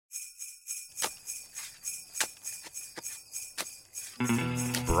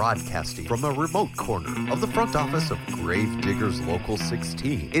Broadcasting from a remote corner of the front office of Gravediggers Local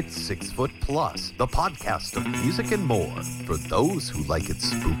 16, it's 6 Foot Plus, the podcast of music and more for those who like it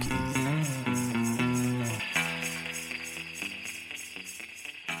spooky.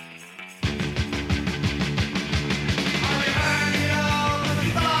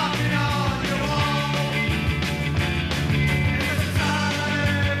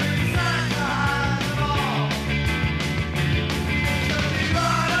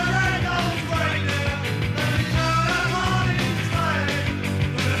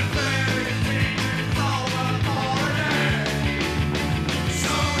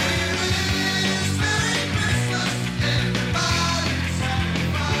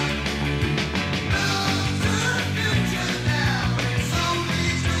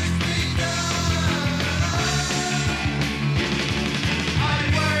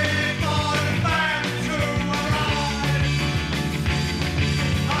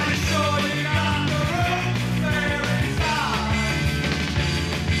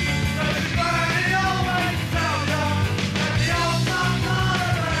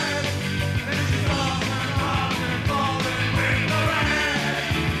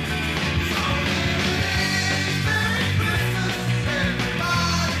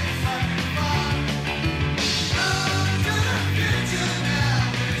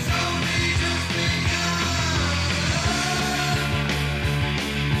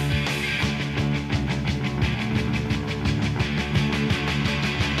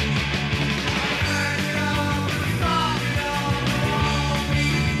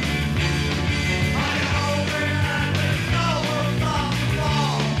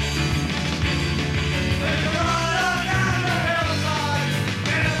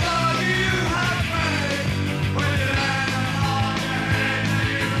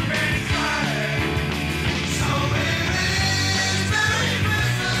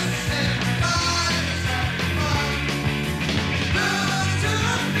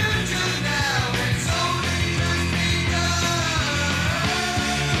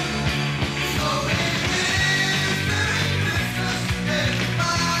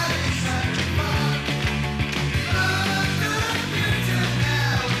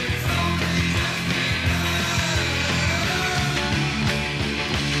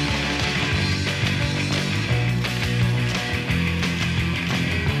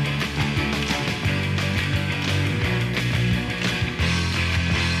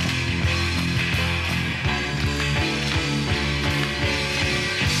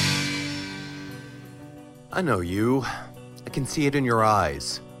 I know you. I can see it in your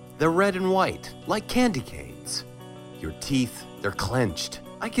eyes. They're red and white, like candy canes. Your teeth, they're clenched.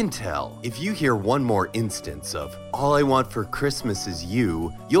 I can tell. If you hear one more instance of "all I want for Christmas is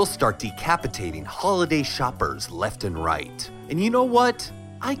you," you'll start decapitating holiday shoppers left and right. And you know what?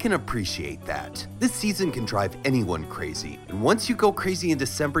 I can appreciate that. This season can drive anyone crazy. And once you go crazy in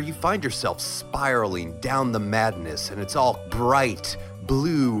December, you find yourself spiraling down the madness, and it's all bright,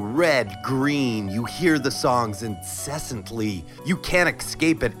 blue, red, green. You hear the songs incessantly. You can't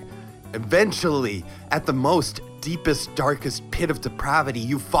escape it. Eventually, at the most deepest, darkest pit of depravity,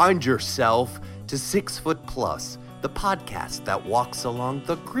 you find yourself to 6 Foot Plus, the podcast that walks along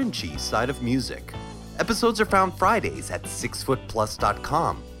the Grinchy side of music. Episodes are found Fridays at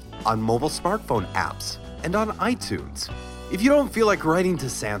 6footplus.com, on mobile smartphone apps, and on iTunes. If you don't feel like writing to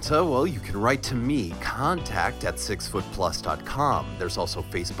Santa, well, you can write to me, contact at 6footplus.com. There's also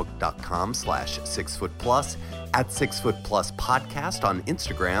facebook.com/6footplus, at 6footplus podcast on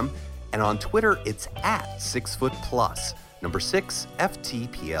Instagram, and on Twitter, it's at 6footplus, number 6,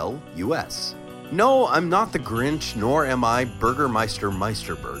 FTPLUS. No, I'm not the Grinch, nor am I Burgermeister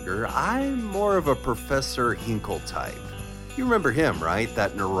Meisterburger. I'm more of a Professor Hinkle type. You remember him, right?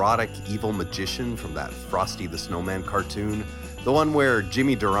 That neurotic evil magician from that Frosty the Snowman cartoon? The one where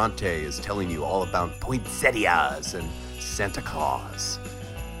Jimmy Durante is telling you all about poinsettias and Santa Claus.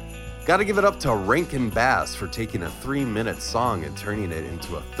 Gotta give it up to Rankin Bass for taking a 3-minute song and turning it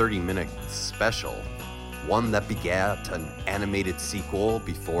into a 30-minute special. One that begat an animated sequel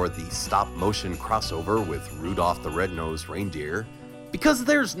before the stop-motion crossover with Rudolph the Red-Nosed Reindeer. Because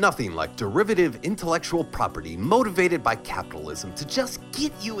there's nothing like derivative intellectual property motivated by capitalism to just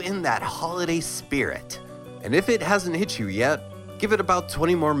get you in that holiday spirit. And if it hasn't hit you yet, give it about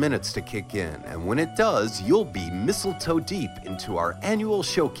 20 more minutes to kick in, and when it does, you'll be mistletoe deep into our annual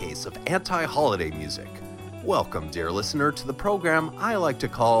showcase of anti-holiday music. Welcome, dear listener, to the program I like to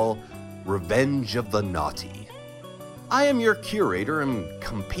call Revenge of the Naughty. I am your curator and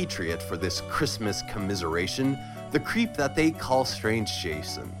compatriot for this Christmas commiseration, the creep that they call Strange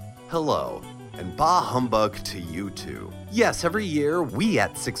Jason. Hello, And bah humbug to you too. Yes, every year, we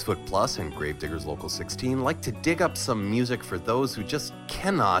at 6 Foot Plus and Gravediggers Local 16 like to dig up some music for those who just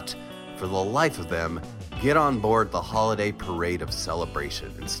cannot, for the life of them, get on board the holiday parade of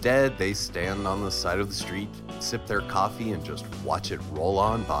celebration. Instead, they stand on the side of the street, sip their coffee, and just watch it roll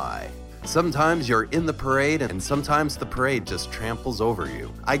on by. Sometimes you're in the parade, and sometimes the parade just tramples over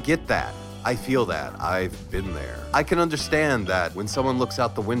you. I get that. I feel that. I've been there. I can understand that when someone looks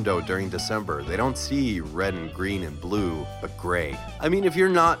out the window during December, they don't see red and green and blue, but gray. I mean, if you're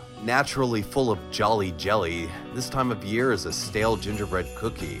not naturally full of jolly jelly, this time of year is a stale gingerbread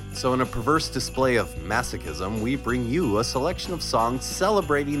cookie. So in a perverse display of masochism, we bring you a selection of songs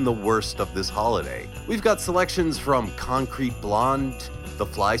celebrating the worst of this holiday. We've got selections from Concrete Blonde, The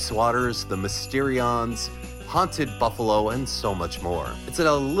Fly Swatters, The Mysterions, Haunted Buffalo, and so much more. It's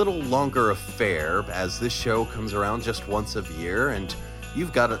a little longer affair as this show comes around just once a year, and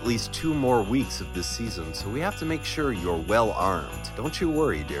you've got at least 2 more weeks of this season, so we have to make sure you're well armed. Don't you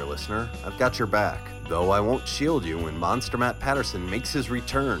worry, dear listener, I've got your back. Though I won't shield you when Monster Matt Patterson makes his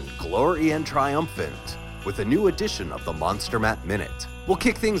return, glory and triumphant, with a new edition of the Monster Matt Minute. We'll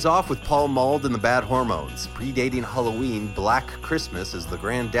kick things off with Paul Mald and the Bad Hormones. Predating Halloween, Black Christmas is the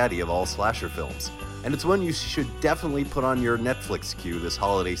granddaddy of all slasher films. And it's one you should definitely put on your Netflix queue this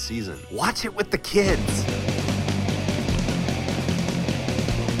holiday season. Watch it with the kids!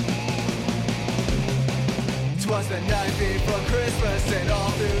 Twas the night before Christmas, and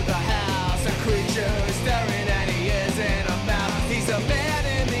all through the house a creature is staring, and he isn't a mouse. He's a man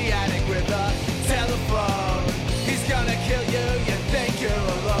in the attic with a telephone. He's gonna kill you, you think you're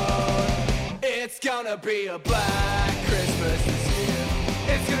alone. It's gonna be a black Christmas this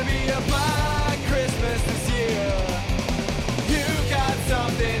year. It's gonna be a black Christmas this year. You got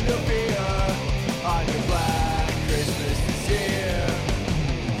something to fear on your black Christmas this year.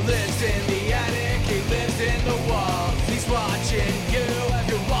 Lives in the attic, he lives in the walls. He's watching you as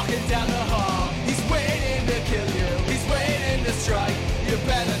you're walking down the hall. He's waiting to kill you, he's waiting to strike. You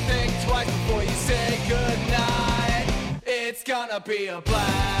better think twice before you say goodnight. It's gonna be a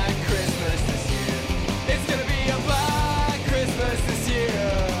black Christmas this year. It's gonna be a black Christmas this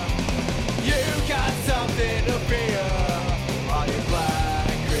year. You got something to fear on your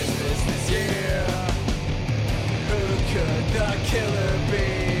black Christmas this year. Who could the killer be?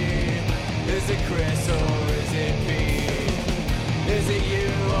 Is it Chris or is it Pete? Is it you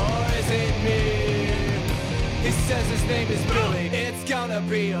or is it me? He says his name is Billy. It's gonna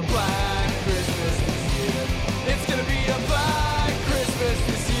be a black Christmas this year. It's gonna be a black Christmas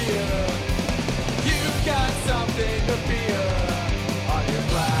this year. You've got something to fear on your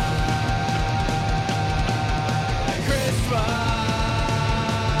black Christmas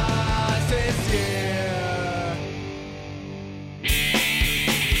this year.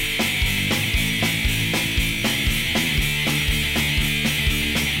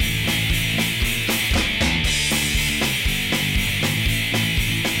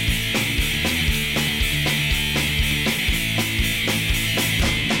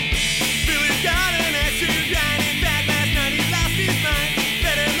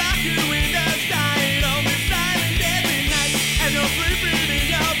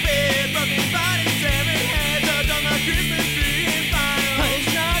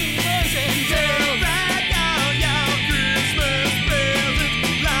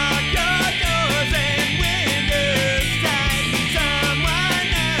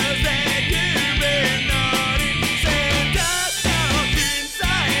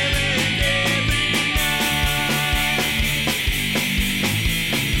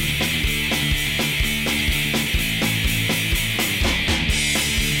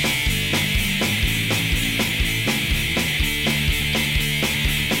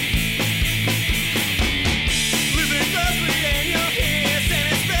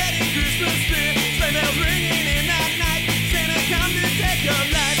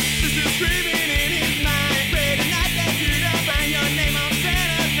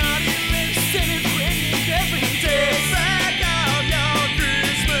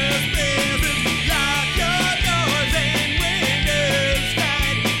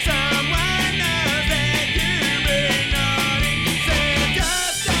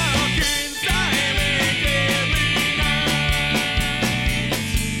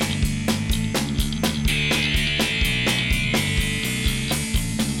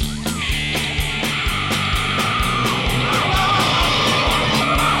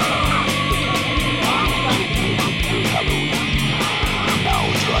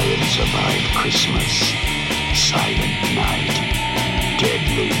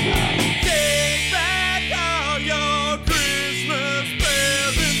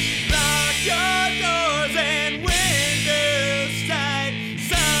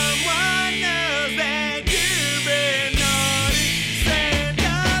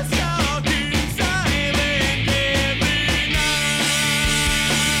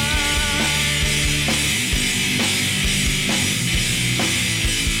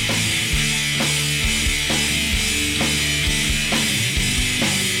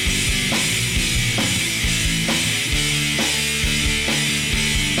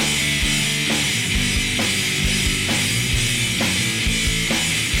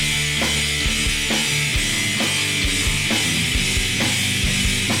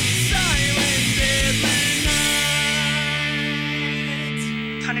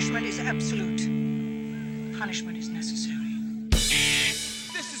 Punishment is absolute. Punishment is necessary.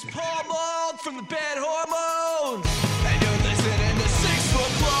 This is Paul Mold from the band Hormones, and you're listening to 6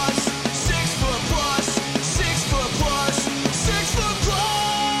 Foot Plus, 6 Foot Plus, 6 Foot Plus, 6 Foot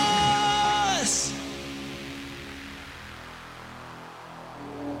Plus.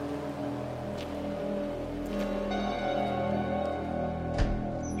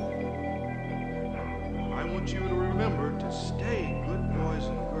 I want you to remember to stay good boys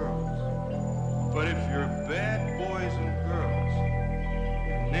and girls. But if you're bad boys and girls,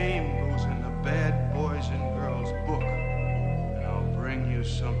 your name goes in the bad boys and girls book. And I'll bring you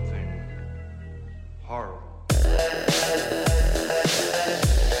something horrible.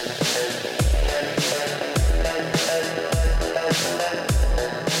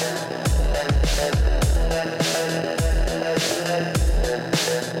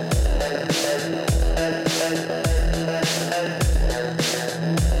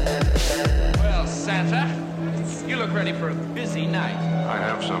 Well, Santa, you look ready for a busy night. I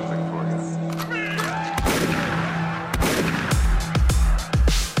have something for you.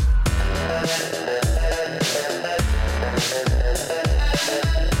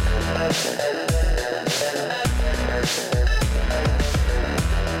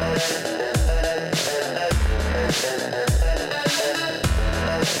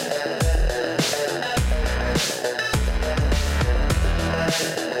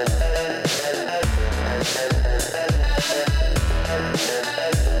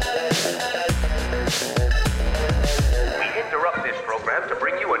 We interrupt this program to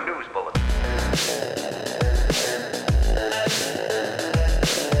bring you a news bulletin.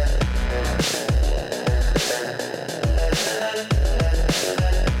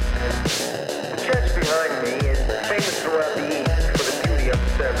 The church behind me is famous throughout the East for the beauty of the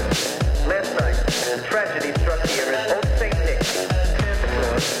service. Last night, tragedy struck here in Old St. Nick. Santa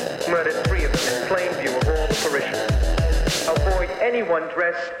Claus murdered 3 of them in plain view of all the parishioners. Avoid anyone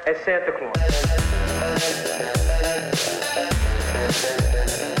dressed as Santa Claus.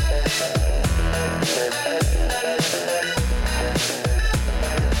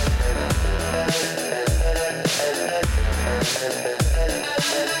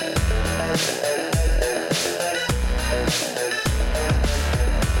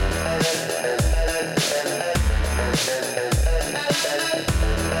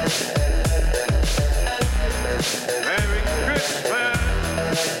 Merry Christmas!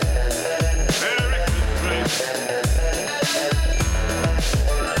 Merry Christmas!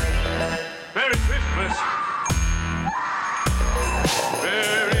 Merry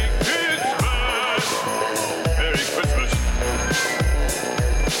Christmas! Merry Christmas! Merry Christmas!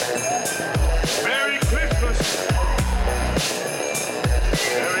 Merry Christmas!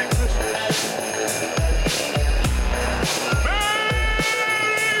 Merry Christmas! Merry Christmas!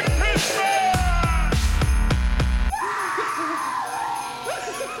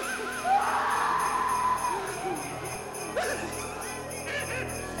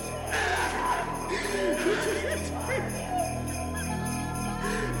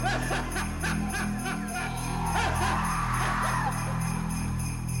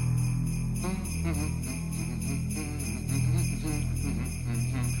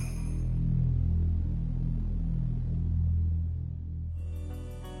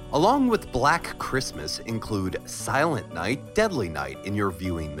 Along with Black Christmas include Silent Night, Deadly Night in your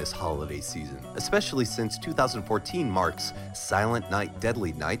viewing this holiday season, especially since 2014 marks Silent Night,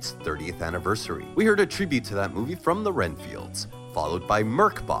 Deadly Night's 30th anniversary. We heard a tribute to that movie from the Renfields, followed by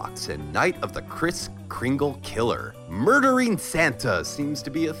Merkbox and Night of the Kris Kringle Killer. Murdering Santa seems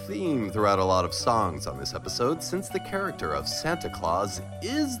to be a theme throughout a lot of songs on this episode, since the character of Santa Claus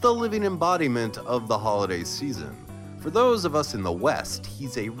is the living embodiment of the holiday season. For those of us in the West,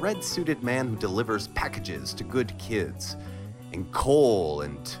 he's a red-suited man who delivers packages to good kids, and coal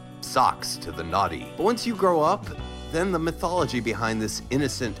and socks to the naughty. But once you grow up, then the mythology behind this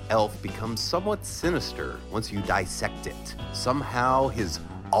innocent elf becomes somewhat sinister once you dissect it. Somehow his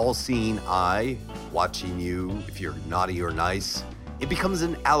all-seeing eye, watching you if you're naughty or nice, it becomes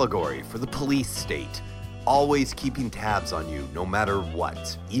an allegory for the police state, always keeping tabs on you no matter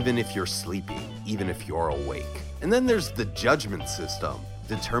what, even if you're sleeping, even if you're awake. And then there's the judgment system,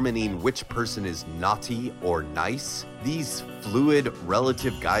 determining which person is naughty or nice. These fluid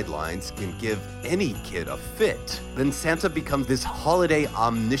relative guidelines can give any kid a fit. Then Santa becomes this holiday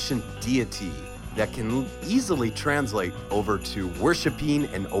omniscient deity that can easily translate over to worshiping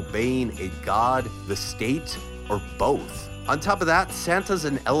and obeying a god, the state, or both. On top of that, Santa's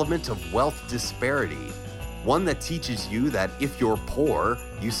an element of wealth disparity, one that teaches you that if you're poor,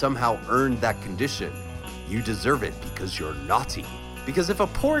 you somehow earned that condition. You deserve it because you're naughty. Because if a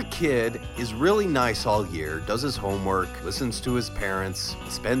poor kid is really nice all year, does his homework, listens to his parents,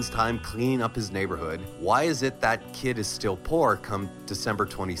 spends time cleaning up his neighborhood, why is it that kid is still poor come December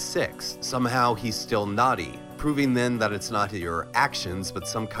 26th? Somehow he's still naughty, proving then that it's not your actions, but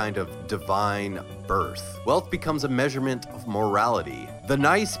some kind of divine birth. Wealth becomes a measurement of morality. The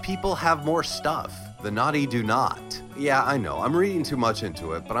nice people have more stuff. The naughty do not. Yeah, I know, I'm reading too much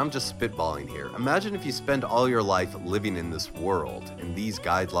into it, but I'm just spitballing here. Imagine if you spend all your life living in this world, in these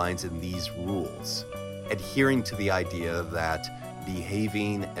guidelines and these rules, adhering to the idea that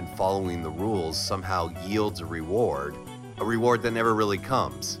behaving and following the rules somehow yields a reward that never really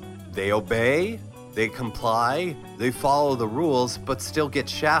comes. They obey, they comply, they follow the rules, but still get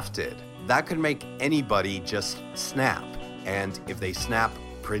shafted. That could make anybody just snap, and if they snap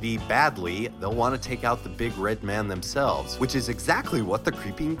pretty badly, they'll want to take out the big red man themselves, which is exactly what the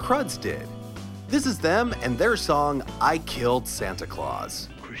Creeping Cruds did. This is them and their song, I Killed Santa Claus.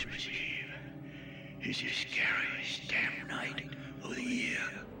 Christmas Eve is the scariest damn night of the year.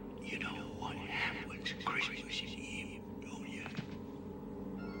 You know what happens Christmas Eve, don't you?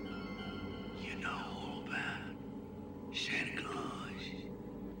 You know all about Santa Claus.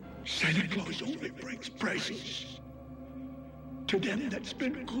 Santa Claus only brings presents to them that's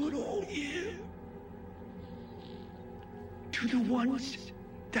been good all year. To the ones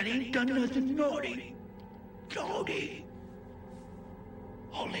that ain't done nothing naughty. Naughty.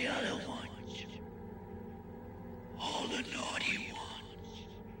 All the other ones. All the naughty ones.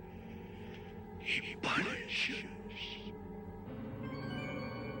 He punishes.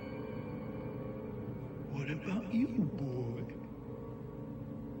 What about you, boy?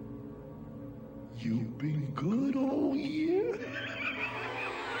 You've been good all year?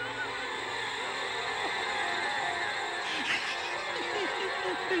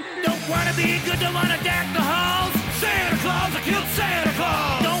 Don't wanna be good, don't wanna deck the halls. Santa Claus, I killed Santa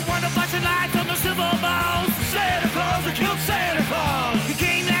Claus. Don't want to flashing lights on the silver balls. Santa Claus, I killed Santa Claus. He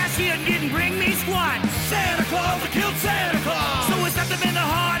came last year and didn't bring me squat. Santa Claus, I killed Santa Claus. So we stabbed him in the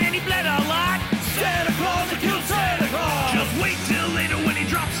heart and he bled a lot. Santa Claus, I killed Santa Claus. Just wait till later when he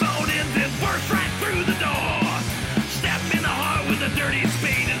drops on in, then burst right through the door. Stab him in the heart with a dirty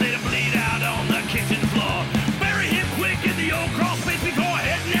spade and let him bleed out on the kitchen floor. Bury him quick in the old crawl space before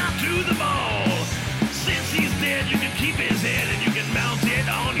heading out to the mall. Since he's dead, you can keep his head and you can mount it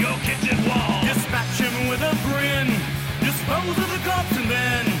on your kitchen wall. Dispatch him with a grin, dispose of the corpse and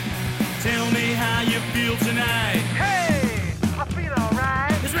then tell me how you feel tonight. Hey, I feel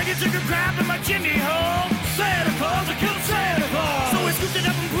alright. This reggae took a crap in my chimney hole. Santa Claus, I killed Santa Claus. So he scooped it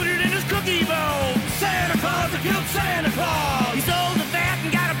up and put it in his cookie bowl. Santa Claus, I killed Santa Claus. He sold the fat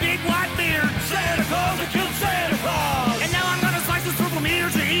and got a big white beard. Santa Claus, I killed Santa Claus. And now I'm gonna slice this throat from ear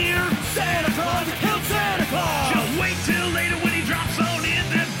to ear. Santa Claus, I killed Santa Claus. Just wait till later when he drops on in,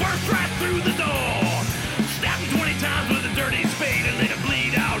 then burst right through the door. Stab him 20 times with a dirty spade and let him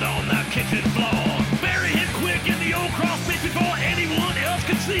bleed out on the kitchen floor. Bury him quick in the old crawl space before anyone else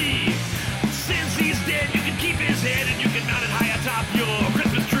can see. Since he's dead, you can keep his head and you can mount it high atop your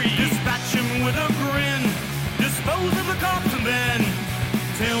Christmas tree. Dispatch him with a grin, dispose of the corpse and then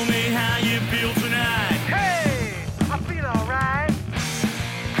tell me how you feel tonight. Hey, I feel alright.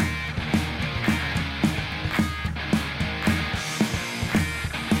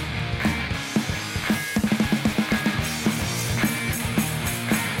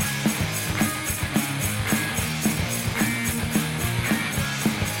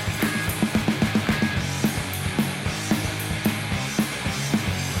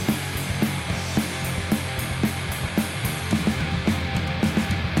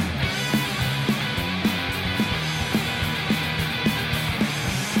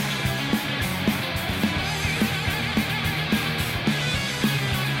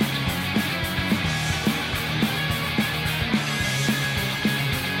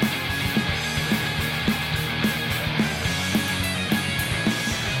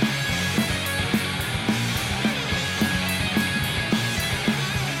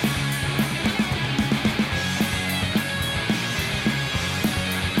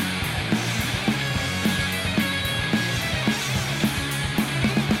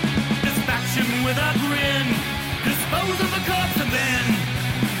 Dispatch him with a grin, dispose of the corpse and then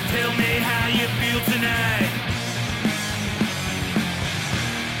tell me how you feel tonight.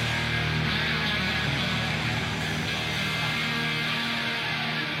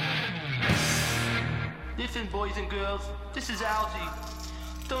 Listen, boys and girls, this is Algie.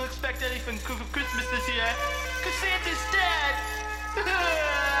 Don't expect anything for Christmas this year, 'cause Santa's dead!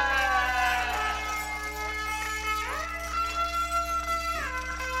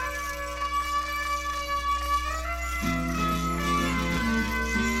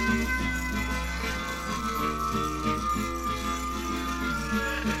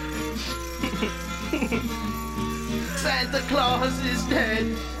 Santa Claus is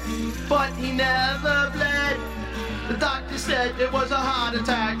dead, but he never bled. The doctor said it was a heart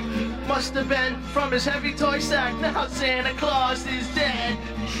attack. Must have been from his heavy toy sack. Now Santa Claus is dead.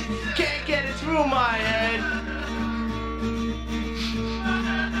 Can't get it through my head.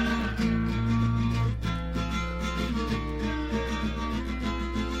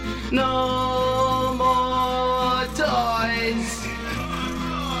 No more toys,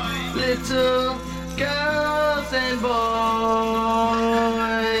 little girls and boys.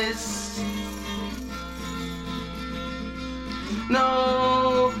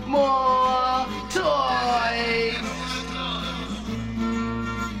 No more toys,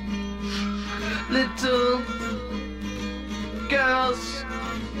 little girls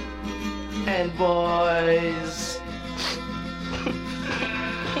and boys.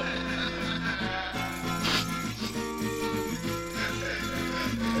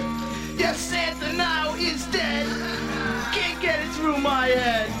 Yes, Santa now is dead. Can't get it through my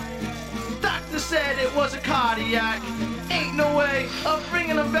head. Doctor said it was a cardiac. Ain't no way of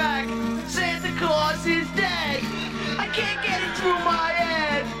bringing him back. Santa Claus is dead. I can't get it through my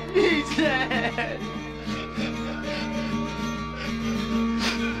head. He's dead.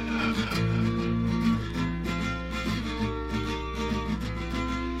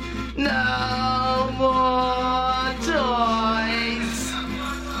 No more toys.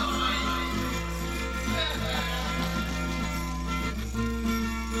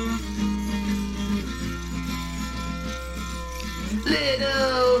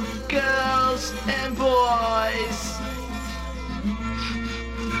 Little girls and boys.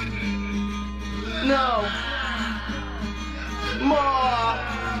 No more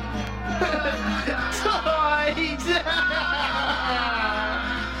toys.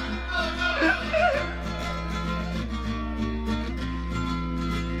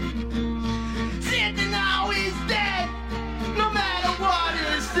 Santa now is dead. No matter what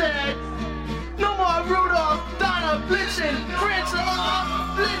is said. No more Rudolph, Donner, Blitzen, Prancer, or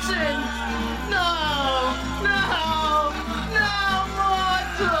Blitzen. No more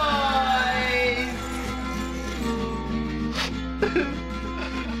toys.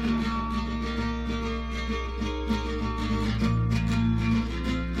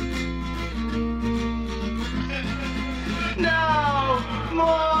 No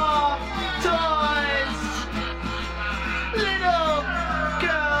more toys. Little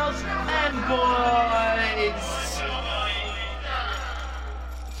girls and boys.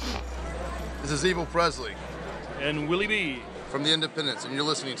 This is Evil Presley. And Willie B. From the Independents, and you're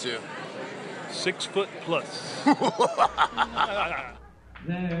listening to 6 Foot Plus.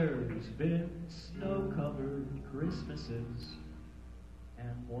 There's been snow-covered Christmases,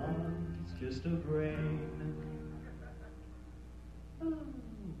 and one's just of rain. Oh,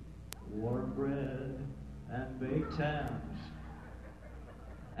 warm bread and baked hams,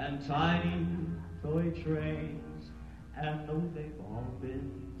 and tiny toy trains, and though they've all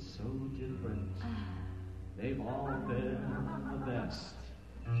been so different, they've all been the best.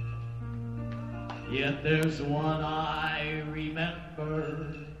 Yet there's one I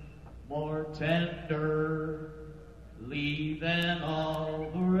remember more tenderly than all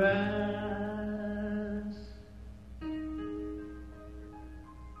the rest.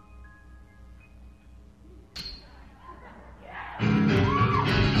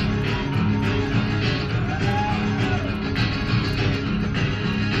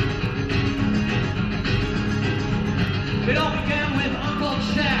 It all began with Uncle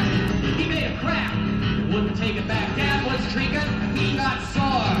Jack. He made a crack, wouldn't take it back. Dad was drinking, he got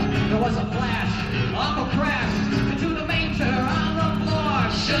sore. There was a flash, Uncle crashed into the manger on the floor.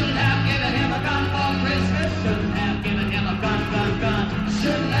 Shouldn't have given him a gun for Christmas. Shouldn't have given him a gun.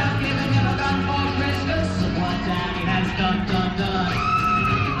 Shouldn't have given him a gun for Christmas. What Daddy has done.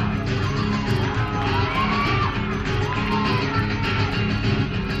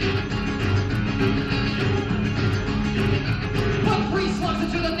 Put 3 slugs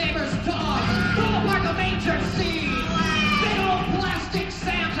into the neighbor's dog. Pull apart the manger scene. Big old plastic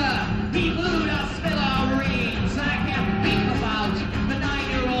Santa. He blew to smithereens. I can't think about the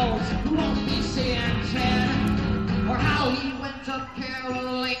 9-year-olds who only seeing 10. Or how he went to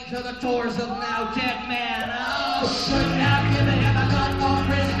caroling to the doors of now dead men. Oh, shouldn't have given him a gun for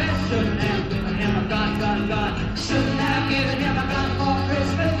Christmas. Shouldn't have given him a gun. Shouldn't have given him a gun for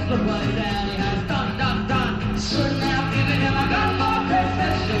Christmas. Look what Daddy has done. Shouldn't have given him a gun for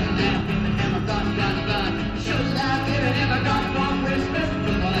Christmas. Shouldn't have given him a gun. Shouldn't have given him a gun for Christmas.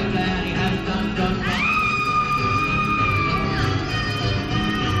 Look what Daddy has done.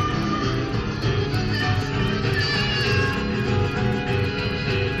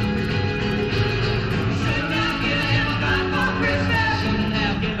 Shouldn't have given him a gun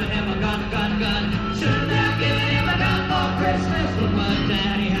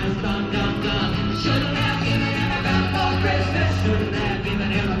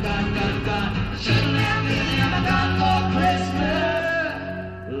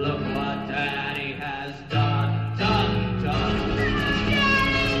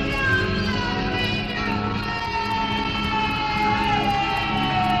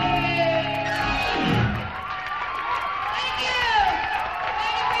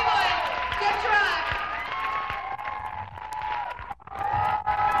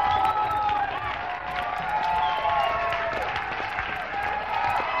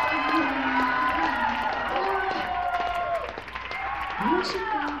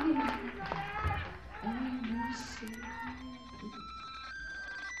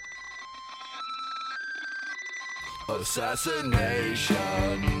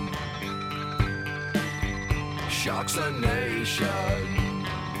Assassination shocks a nation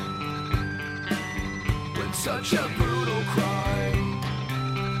when such a brutal crime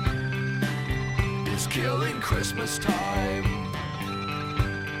is killing Christmas time.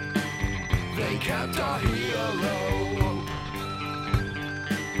 They kept a hero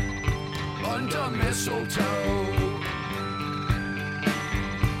under mistletoe,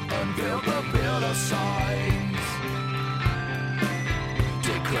 unveiled the bill of signs,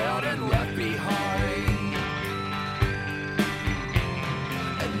 declared and left behind,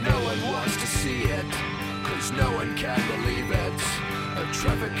 and no one wants to see it, 'cause no one can believe it. A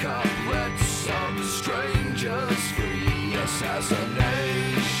traffic cop let some strangers free.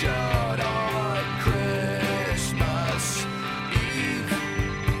 Assassination on Christmas Eve,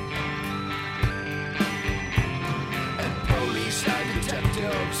 and police and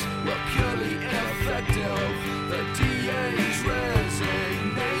detectives were purely ineffective. The DA's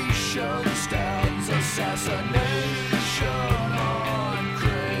resignation stands. Assassination on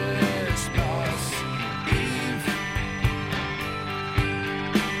Christmas Eve,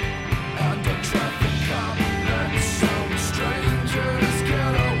 and the traffic cop let some strangers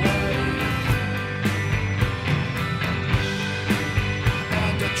get away,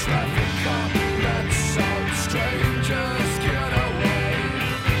 and the traffic cop let some strangers get away.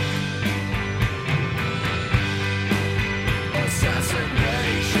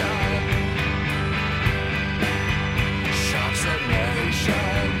 Assassination shocks a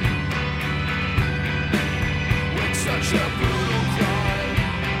nation when such a brutal crime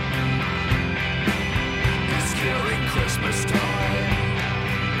is killing Christmas time.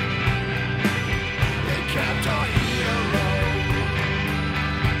 They kept a hero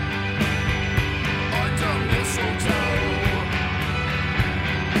under mistletoe,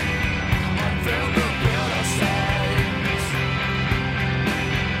 unveiled the bill of signs,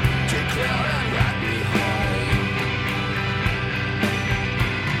 declared and left behind,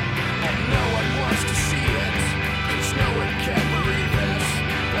 and no one wants to see it, 'cause no one can believe it.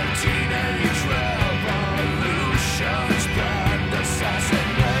 The teenage revolution's planned.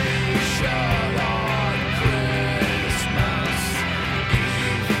 Assassination on Christmas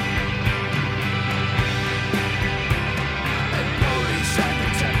Eve, and police and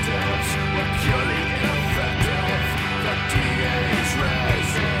detectives were purely ineffective. The DA's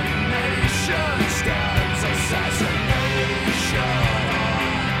resignation stands. Assassination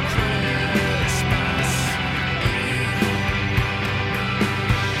on Christmas Eve,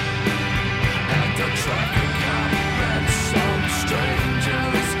 and the traffic cop let some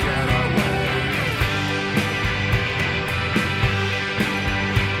strangers get away,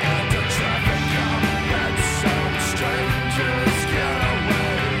 and the traffic cop let some strangers get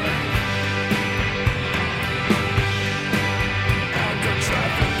away, and the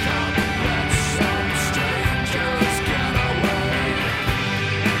traffic cop let some strangers get away.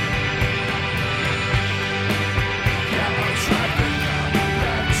 Yeah, the traffic cop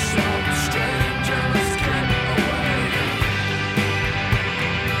let some strangers get away.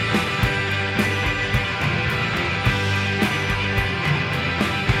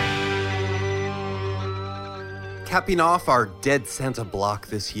 Capping off our Dead Santa block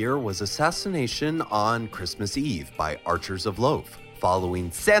this year was Assassination on Christmas Eve by Archers of Loaf, following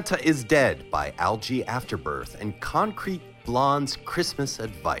Santa is Dead by Algae Afterbirth and Concrete Blonde's Christmas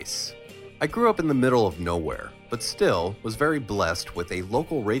Advice. I grew up in the middle of nowhere, but still was very blessed with a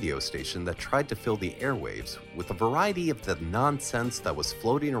local radio station that tried to fill the airwaves with a variety of the nonsense that was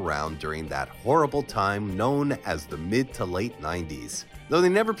floating around during that horrible time known as the mid to late 90s. Though they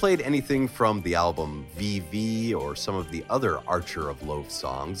never played anything from the album VV or some of the other Archer of Loaf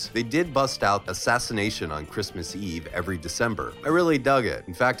songs, they did bust out Assassination on Christmas Eve every December. I really dug it.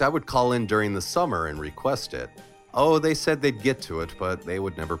 In fact, I would call in during the summer and request it. Oh, they said they'd get to it, but they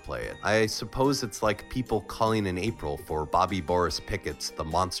would never play it. I suppose it's like people calling in April for Bobby Boris Pickett's The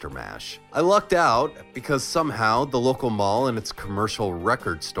Monster Mash. I lucked out because somehow the local mall and its commercial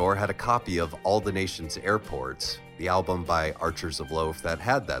record store had a copy of All the Nation's Airports, the album by Archers of Loaf that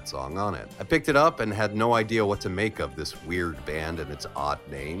had that song on it. I picked it up and had no idea what to make of this weird band and its odd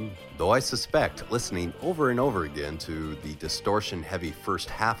name, though I suspect listening over and over again to the distortion-heavy first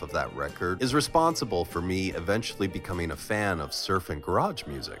half of that record is responsible for me eventually becoming a fan of surf and garage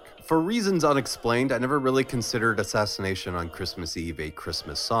music. For reasons unexplained, I never really considered Assassination on Christmas Eve a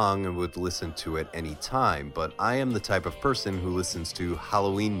Christmas song and would listen to it any time, but I am the type of person who listens to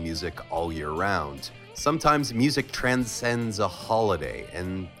Halloween music all year round. Sometimes music transcends a holiday,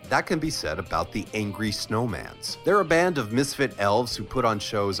 and that can be said about the Angry Snowmans. They're a band of misfit elves who put on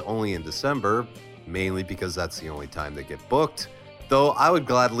shows only in December, mainly because that's the only time they get booked, though I would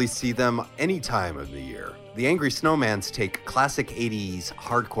gladly see them any time of the year. The Angry Snowmans take classic 80s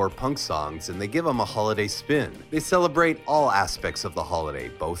hardcore punk songs and they give them a holiday spin. They celebrate all aspects of the holiday,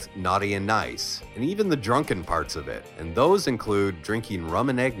 both naughty and nice, and even the drunken parts of it. And those include drinking rum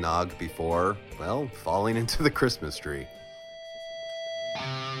and eggnog before, well, falling into the Christmas tree.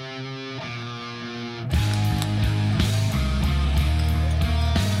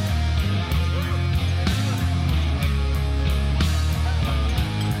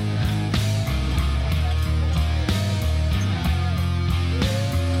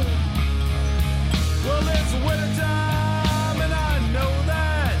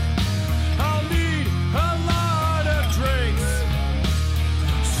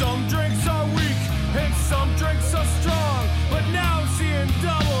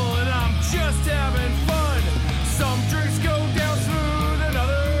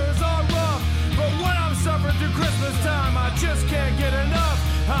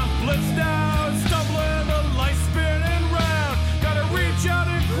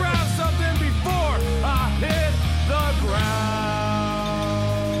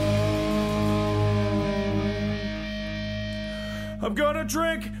 I'm gonna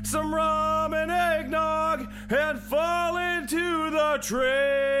drink some rum and eggnog and fall into the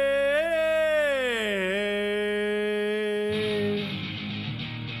train.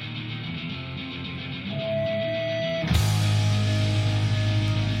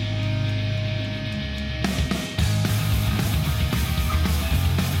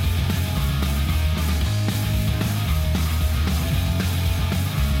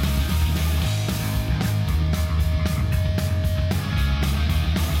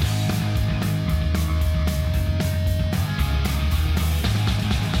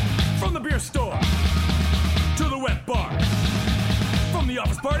 Store to the wet bar, from the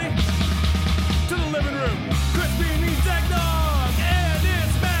office party to the living room. Crispy needs eggnog, and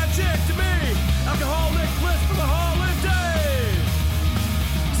it's magic to me. Alcoholic bliss for the holiday.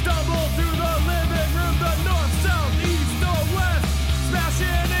 Stumble through the living room, the north, south, east, or west,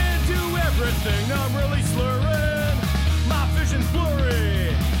 smashing into everything. I'm really slurring, my vision's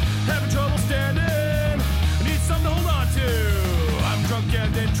blurry, having trouble standing. I need something to hold on to. I'm drunk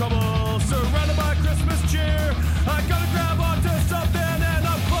and in trouble, surrounded by Christmas cheer. I gotta grab onto something and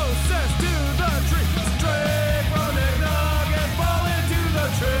I'm closest to the tree. Drink rum and eggnog and fall into the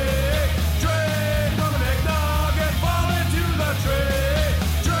tree. Drink rum and eggnog and fall into the tree.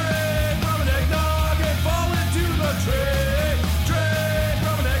 Drink rum and eggnog and fall into the tree. Drink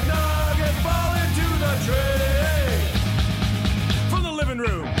rum and eggnog and fall into the tree. From the living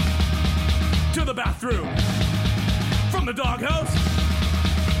room to the bathroom, from the doghouse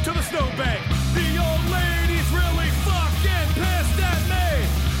to the snowbank. The old lady's really fucking pissed at me.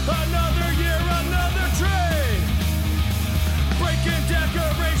 Another year, another trade. Breaking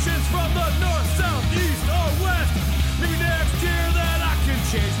decorations from the north, south, east, or west. Maybe next year that I can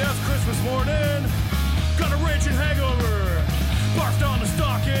change. Now it's Christmas morning, got a raging hangover. Barfed on the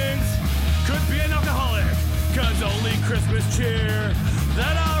stockings, could be an alcoholic, cause only Christmas cheer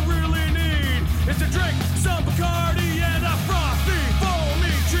that I really need is to drink some Bacardi and a frothy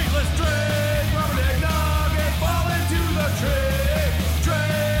foamy treat. Let's drink rum and eggnog and fall into the tree.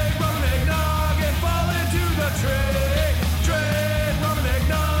 Drink rum and eggnog and fall into the tree. Drink rum and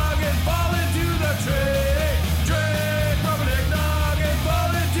eggnog and fall into the tree. Drink rum and eggnog and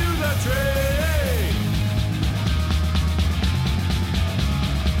fall into the tree.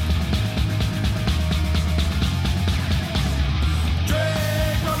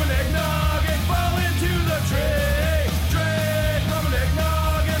 Drink rum and eggnog and fall into the tree. Drink rum and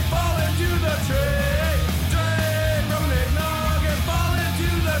eggnog and fall into the tree. Drink rum and eggnog and fall into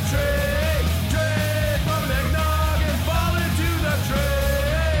the tree. Drink rum and eggnog and fall into the tree.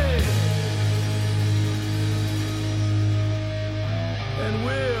 And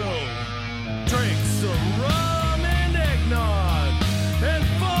we'll drink some rum and eggnog and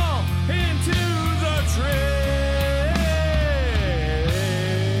fall into the tree.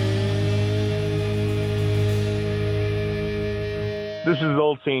 This is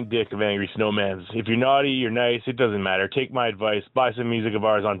Old Saint Dick of Angry Snowmans. If you're naughty, you're nice, it doesn't matter. Take my advice, buy some music of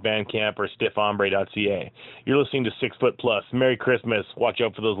ours on Bandcamp or stiffhombre.ca. You're listening to 6 Foot Plus. Merry Christmas. Watch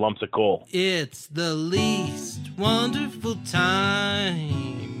out for those lumps of coal. It's the least wonderful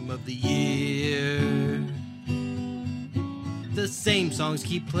time of the year. The same songs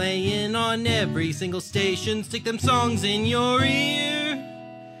keep playing on every single station. Stick them songs in your ear.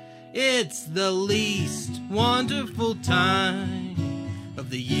 It's the least wonderful time of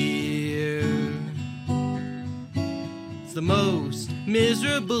the year. It's the most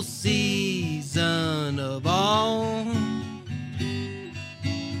miserable season of all.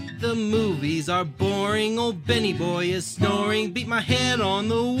 The movies are boring, old Benny Boy is snoring, beat my head on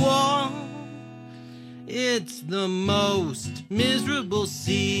the wall. It's the most miserable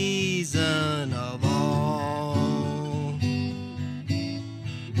season of all.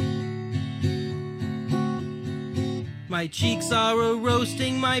 My cheeks are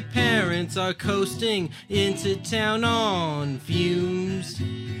a-roasting, my parents are coasting into town on fumes,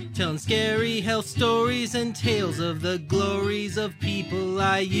 telling scary health stories and tales of the glories of people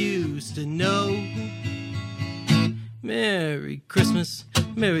I used to know. Merry Christmas,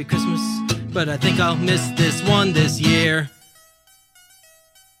 but I think I'll miss this one this year.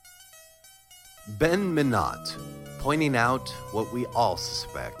 Ben Minot, pointing out what we all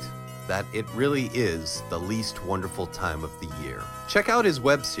suspect, that it really is the least wonderful time of the year. Check out his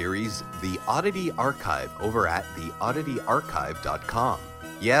web series, The Oddity Archive, over at theoddityarchive.com.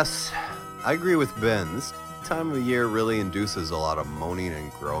 Yes, I agree with Ben. This time of year really induces a lot of moaning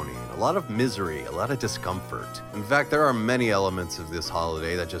and groaning, a lot of misery, a lot of discomfort. In fact, there are many elements of this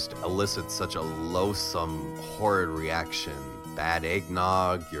holiday that just elicit such a loathsome, horrid reaction. Bad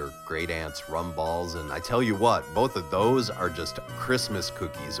eggnog, your great aunt's rum balls, and I tell you what, both of those are just Christmas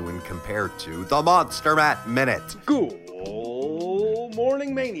cookies when compared to the Monster Matt Minute. Good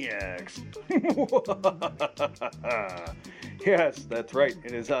morning, maniacs. Yes, that's right.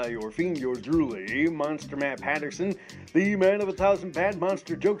 It is I, your fiend, your drooly, Monster Matt Patterson, the man of 1,000 bad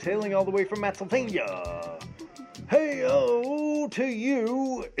monster jokes hailing all the way from Matsylvania. Hey-o to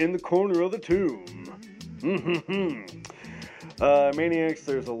you in the corner of the tomb. Maniacs,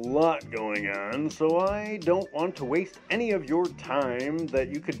 there's a lot going on, so I don't want to waste any of your time that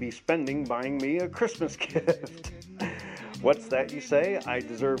you could be spending buying me a Christmas gift. What's that you say? I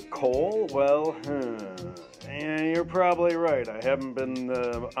deserve coal? Well, yeah, you're probably right. I haven't been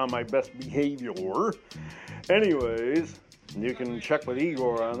on my best behavior. Anyways, you can check with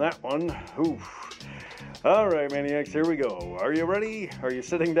Igor on that one. Oof. All right, Maniacs, here we go. Are you ready? Are you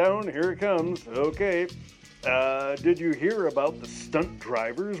sitting down? Here it comes. Okay. Did you hear about the stunt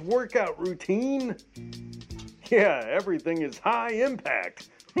driver's workout routine? Yeah, everything is high impact.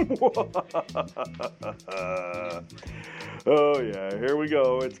 Oh yeah, here we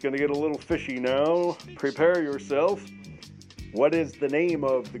go. It's gonna get a little fishy now. Prepare yourself. What is the name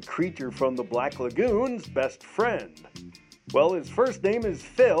of the creature from the Black Lagoon's best friend? Well, his first name is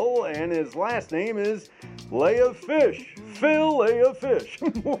Phil, and his last name is Leia Fish. Phil Leia Fish.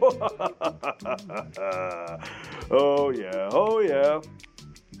 Oh yeah.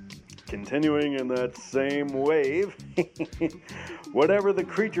 Continuing in that same wave, whatever the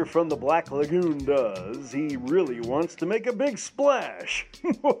creature from the Black Lagoon does, he really wants to make a big splash.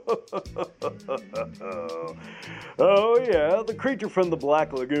 Oh yeah, the creature from the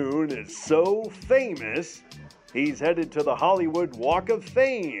Black Lagoon is so famous, he's headed to the Hollywood Walk of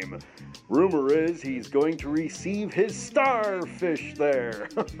Fame. Rumor is he's going to receive his starfish there.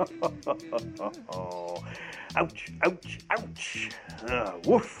 Ouch, ouch, ouch.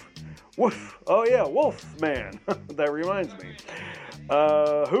 Woof, woof. Oh yeah, Wolfman. That reminds me.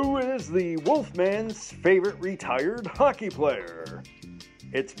 Who is the Wolfman's favorite retired hockey player?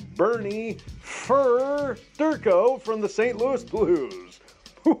 It's Bernie Fur Durko from the St. Louis Blues.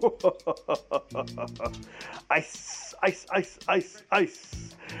 Ice, ice, ice, ice,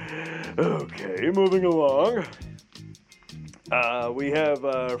 ice. Okay, moving along. We have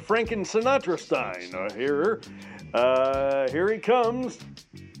Franken Sinatra Stein here. Here he comes.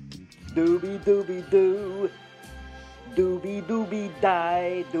 Doobie doobie doo. Doobie doobie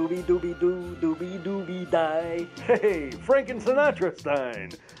die. Doobie doobie doo. Doobie doobie die. Hey, Franken Sinatra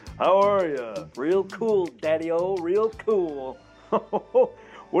Stein. How are ya? Real cool, Daddy-O. Real cool.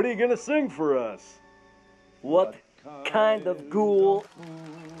 What are you gonna sing for us? What kind of ghoul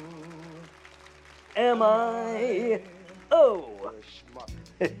am I? Oh.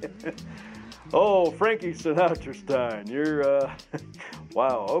 Oh, Frankie Sinatra Stein. You're,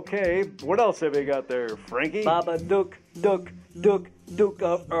 wow, okay. What else have you got there, Frankie? Baba Duke, Duke, Duke, Duke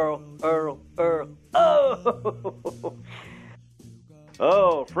of Earl. Oh!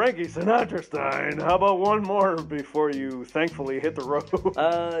 Oh, Frankie Sinatra Stein. How about one more before you thankfully hit the road?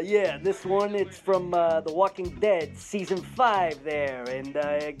 Yeah, this one, it's from The Walking Dead, Season 5 there, and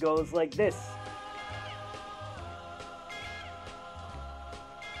it goes like this.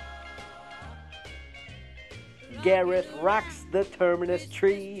 Gareth rocks the terminus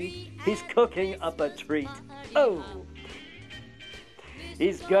tree. He's cooking up a treat. Oh!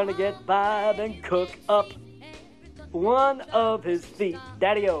 He's gonna get Bob and cook up one of his feet.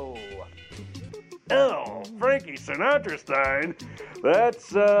 Daddy-O. Oh, Frankie Sinatra Stein.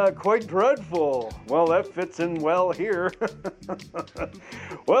 That's quite dreadful. Well, that fits in well here.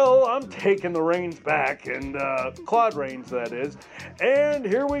 Well, I'm taking the reins back, and Claude Rains, that is. And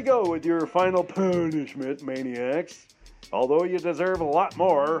here we go with your final punishment, maniacs. Although you deserve a lot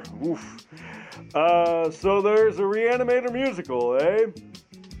more. Oof. So there's a Reanimator musical, eh?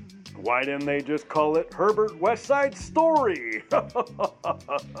 Why didn't they just call it Herbert West Side Story?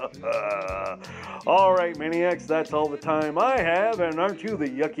 All right, maniacs, that's all the time I have, and aren't you the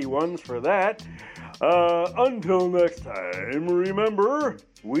yucky ones for that? Until next time, remember,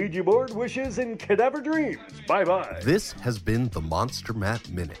 Ouija board wishes and cadaver dreams. Bye-bye. This has been the Monster Matt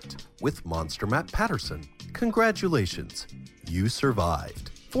Minute with Monster Matt Patterson. Congratulations, you survived.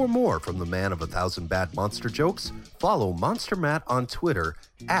 For more from the man of 1,000 bad monster jokes, follow Monster Matt on Twitter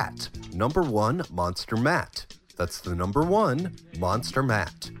at #1MonsterMatt. That's the #1 Monster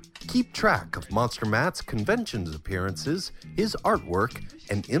Matt. Keep track of Monster Matt's conventions appearances, his artwork,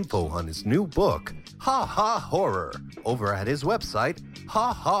 and info on his new book, Ha Ha Horror, over at his website,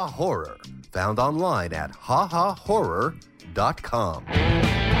 Ha Ha Horror, found online at hahahorror.com.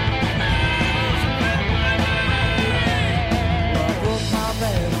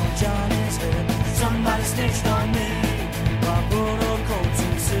 Johnny's head. Somebody snitched on me. I put a coat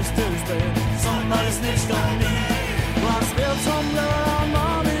in sister's bed. Somebody snitched on me. Well, I spilled some blood on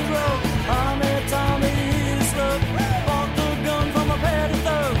mommy's robe. I met Tommy Eastwood. Bought the gun from a petty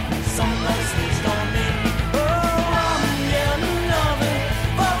thug. Somebody snitched on me. Oh, I'm getting nothing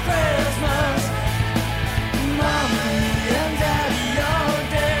for Christmas. Mommy and Daddy are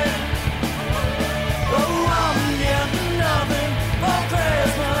dead. Oh, I'm getting nothing for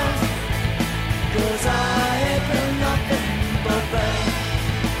Christmas. 'Cause I ain't been nothing but bad.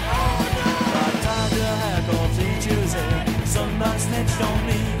 I tried to hack off teacher's head. Somebody snitched on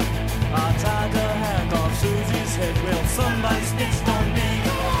me. I tried to hack off Susie's head. Well, somebody snitched on me.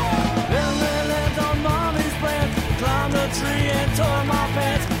 Then they lived on mommy's branch. Climbed a tree and tore my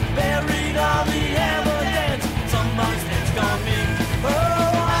pants. Buried all the evidence. Somebody snitched on me.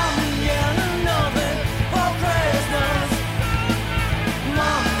 Oh, I'm getting nothing for Christmas.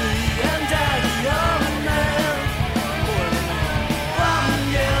 Mommy and Daddy are mad. I'm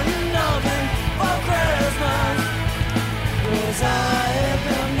getting nothing for Christmas. 'Cause I ain't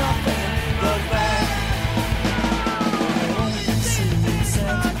been nothing but bad. I won't be seeing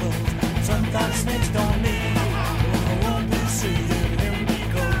Santa Claus. Somebody snitched on me. I won't be seeing him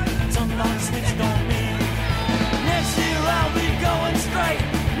because somebody snitched on me. Next year I'll be going straight.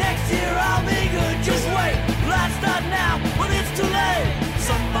 Next year I'll be good. Just wait. Let's start now, but it's too late.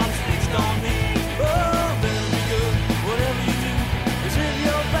 Somebody snitched on me. Oh, better be good. Whatever you do, 'cause if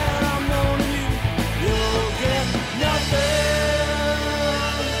you're bad, I'm knowing you. You'll get nothing.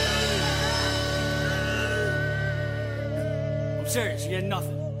 I'm serious, you get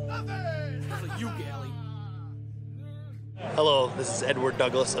nothing. Nothing. Nothing you, Gally. Hello, this is Edward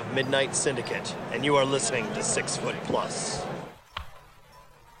Douglas of Midnight Syndicate, and you are listening to 6 Foot Plus.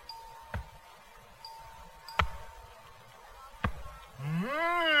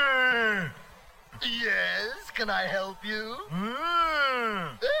 Yes, can I help you?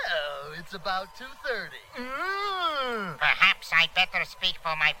 Oh, it's about 2:30. Perhaps I'd better speak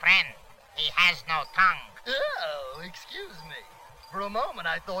for my friend. He has no tongue. Oh, excuse me. For a moment,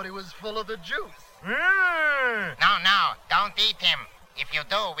 I thought he was full of the juice. No, don't eat him. If you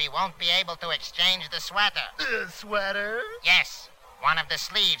do, we won't be able to exchange the sweater. Sweater? Yes, one of the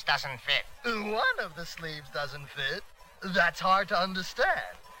sleeves doesn't fit. One of the sleeves doesn't fit? That's hard to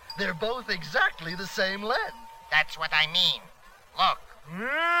understand. They're both exactly the same length. That's what I mean. Look.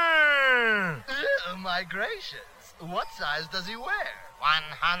 My gracious. What size does he wear?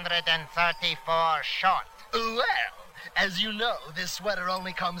 134 short. Well, as you know, this sweater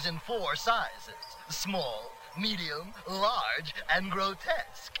only comes in 4 sizes. Small, medium, large, and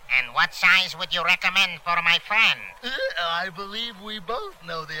grotesque. And what size would you recommend for my friend? I believe we both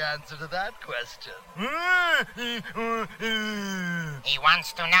know the answer to that question. He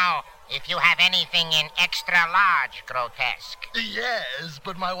wants to know if you have anything in extra large grotesque. Yes,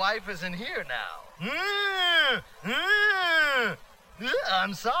 but my wife isn't here now.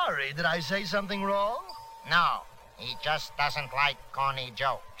 I'm sorry. Did I say something wrong? No, he just doesn't like corny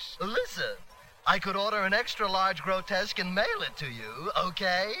jokes. Listen, I could order an extra large grotesque and mail it to you,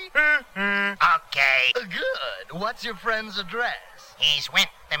 okay? Okay. Good. What's your friend's address? He's with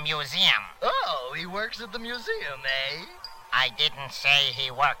the museum. Oh, he works at the museum, eh? I didn't say he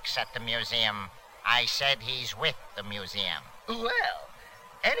works at the museum. I said he's with the museum. Well,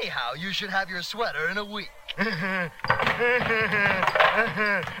 anyhow, you should have your sweater in a week.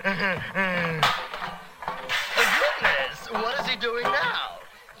 What is he doing now?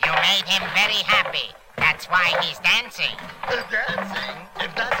 You made him very happy. That's why he's dancing. Dancing?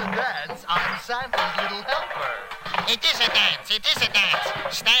 If that's a dance, I'm Santa's little helper. It is a dance. It is a dance.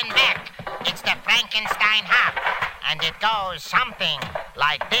 Stand back. It's the Frankenstein hop. And it goes something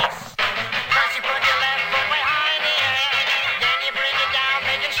like this. First you put your left foot behind the air. Then you bring it down,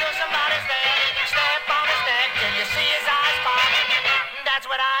 making sure somebody's there. Step on his neck till you see his eyes pop. That's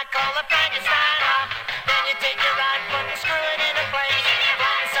what I call the Frankenstein hop. Then you take your right foot and screw it into place.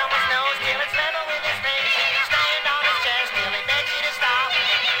 Flatten someone's nose till it's level with his face. Stand on his chest till he begs you to stop.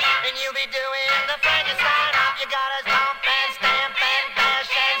 And you'll be doing the Frankenstein hop. You gotta stomp and stamp and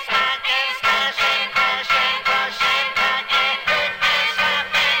bash and smack and smash and crash and crush and crack and hit and slap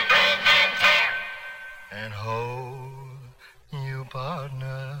and break and tear. And hold you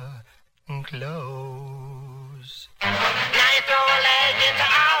partner close. Now you throw a leg into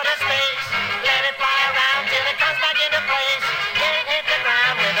outer space. Let it fly around till it comes back into place. Then it hit the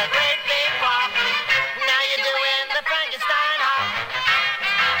ground with a great big pop. Now you're doing the Frankenstein hop.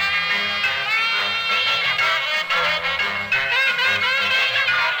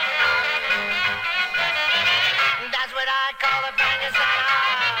 That's what I call the Frankenstein hop.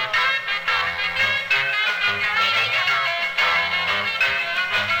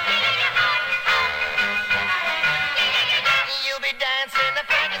 You'll be dancing the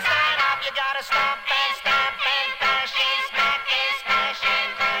Frankenstein hop. You gotta stomp and stamp and bash and smack and smash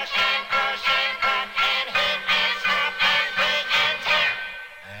and crash and crush and crack and hit and slap and break and tear.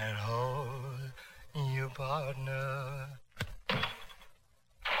 And hold you partner.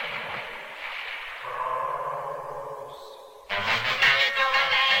 Now you throw a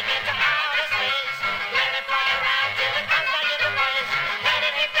leg into outer space. Let it fly around till it comes back into place. Let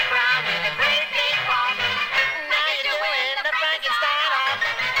it hit the ground with a great big pop. Now you're doing the Frankenstein hop.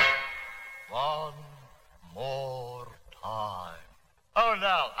 One more time. Oh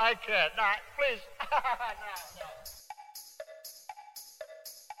no, I can't. Not, please. No.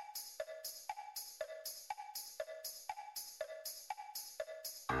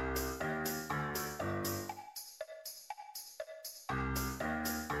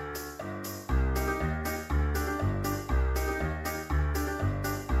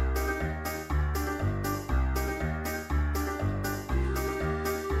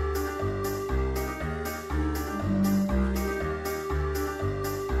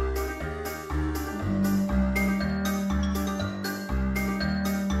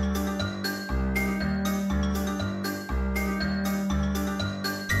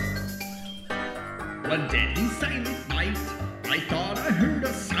 One deadly silent night, I thought I heard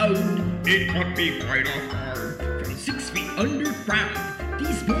a sound. It caught me quite off guard. From 6 feet underground,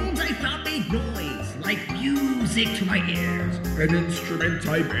 these bones I thought made noise like music to my ears. An instrument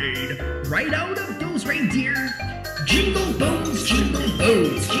I made right out of those reindeer. Jingle bones, jingle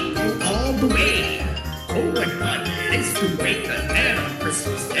all the way. Oh, what fun it is to wake the dead on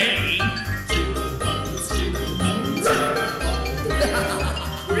Christmas Day. Jingle bones,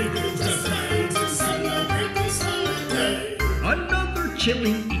 we're just trying to celebrate this holiday. Another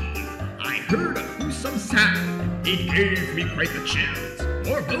chilling eve, I heard a gruesome sound. It gave me quite the chills.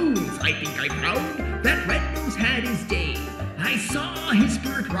 More bones, I think I found. That red-nose had his day. I saw his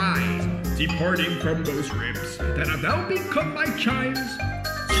spirit rise, departing from those ribs that have now become my chimes.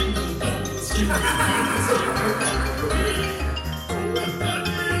 Jingle bones, jingle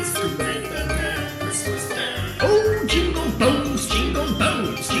oh, jingle bones,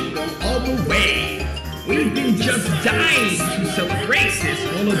 jingle all the way. We've been just dying to celebrate this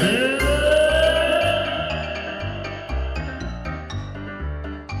holiday.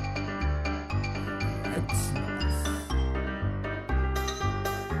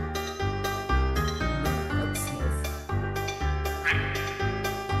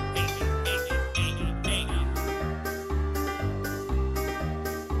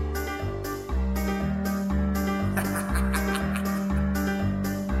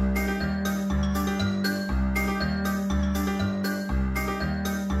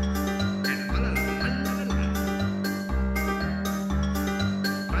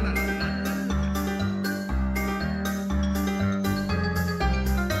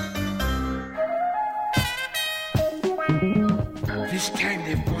 This time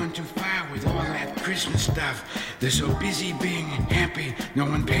they've gone too far with all that Christmas stuff. They're so busy being happy, no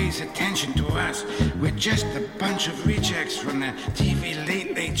one pays attention to us. We're just a bunch of rejects from the TV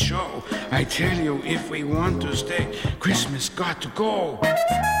Late Late Show. I tell you, if we want to stay, Christmas got to go.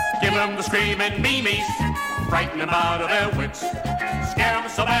 Give them the screaming memes, frighten them out of their wits. Scare them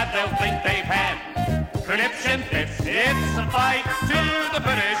so bad they'll think they've had conniption fits. It's a fight to the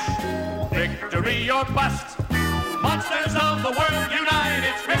finish, victory or bust. Monsters of the world unite,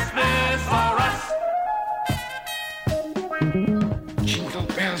 it's Christmas for us. Jingle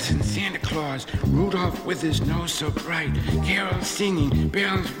bells and Santa Claus, Rudolph with his nose so bright, carols singing,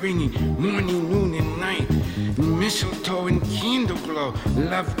 bells ringing, morning, noon, and night. Mistletoe and candle glow,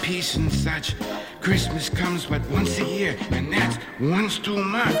 love, peace, and such. Christmas comes but once a year, and that's once too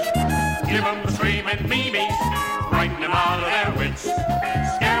much. Give them the screaming memes, frighten them out of their wits.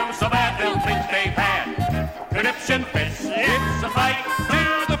 Scare them so bad they'll think they've had conniption fits. It's a fight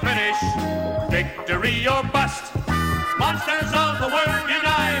to the finish, victory or bust. Monsters of the world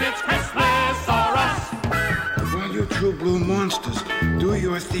unite, it's Christmas for us. All you true blue monsters, do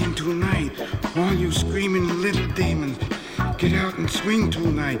your thing tonight. All you screaming little demons, get out and swing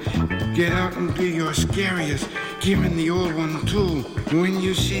tonight. Get out and be your scariest, giving the old one too. When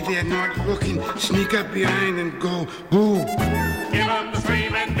you see they're not looking, sneak up behind and go boo. Give them the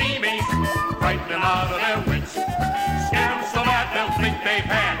screaming memes, frighten them out of their wits. Scare them so bad they'll think they've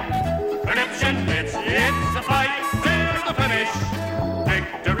had conniption fits. It's a fight to the finish,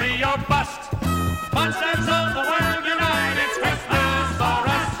 victory or bust. Monsters of the world unite, it's Christmas for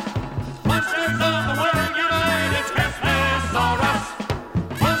us. Monsters of the world unite, it's Christmas for us.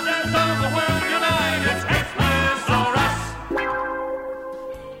 Monsters of the world unite, it's Christmas for us.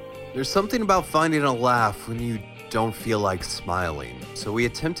 There's something about finding a laugh when you don't feel like smiling, so we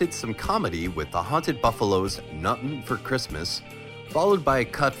attempted some comedy with the Haunted Buffalo's Nuttin' for Christmas, followed by a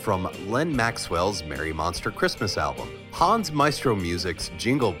cut from Len Maxwell's Merry Monster Christmas album. Hans Maestro Music's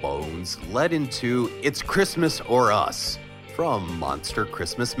Jingle Bones led into It's Christmas or Us from Monster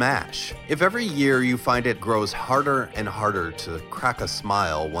Christmas Mash. If every year you find it grows harder and harder to crack a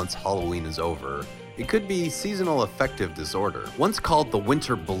smile once Halloween is over, it could be seasonal affective disorder. Once called the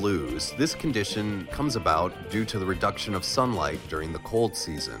winter blues, this condition comes about due to the reduction of sunlight during the cold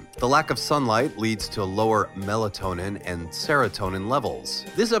season. The lack of sunlight leads to lower melatonin and serotonin levels.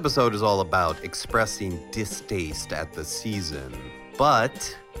 This episode is all about expressing distaste at the season.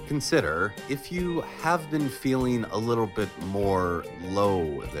 But consider, if you have been feeling a little bit more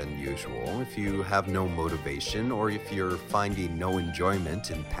low than usual, if you have no motivation, or if you're finding no enjoyment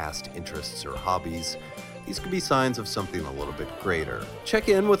in past interests or hobbies, these could be signs of something a little bit greater. Check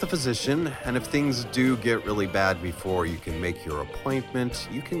in with a physician, and if things do get really bad before you can make your appointment,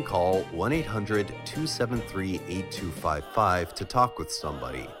 you can call 1-800-273-8255 to talk with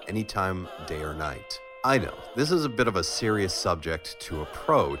somebody, anytime, day or night. I know, this is a bit of a serious subject to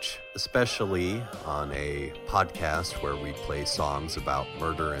approach, especially on a podcast where we play songs about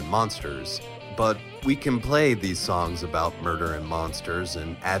murder and monsters. But we can play these songs about murder and monsters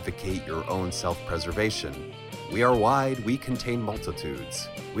and advocate your own self-preservation. We are wide, we contain multitudes.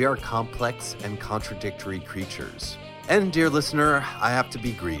 We are complex and contradictory creatures. And dear listener, I have to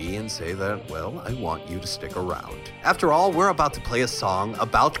be greedy and say that, well, I want you to stick around. After all, we're about to play a song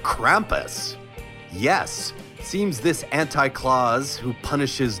about Krampus. Yes, seems this Anti-Claus who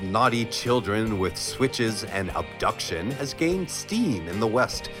punishes naughty children with switches and abduction has gained steam in the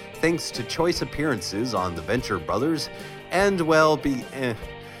West thanks to choice appearances on the Venture Brothers and, well,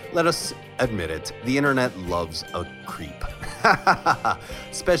 let us admit it, the internet loves a creep.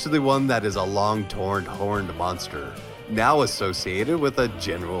 Especially one that is a long-torn horned monster, now associated with a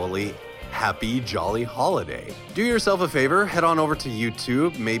generally happy, jolly holiday. Do yourself a favor, head on over to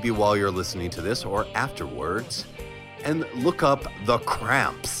YouTube, maybe while you're listening to this or afterwards, and look up The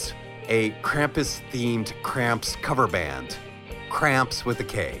Cramps, a Krampus-themed Cramps cover band. Cramps with a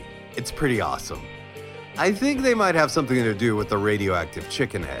K. It's pretty awesome. I think they might have something to do with the radioactive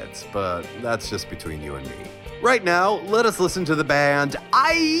chicken heads, but that's just between you and me. Right now, let us listen to the band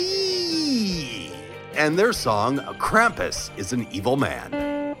and their song, Krampus is an Evil Man.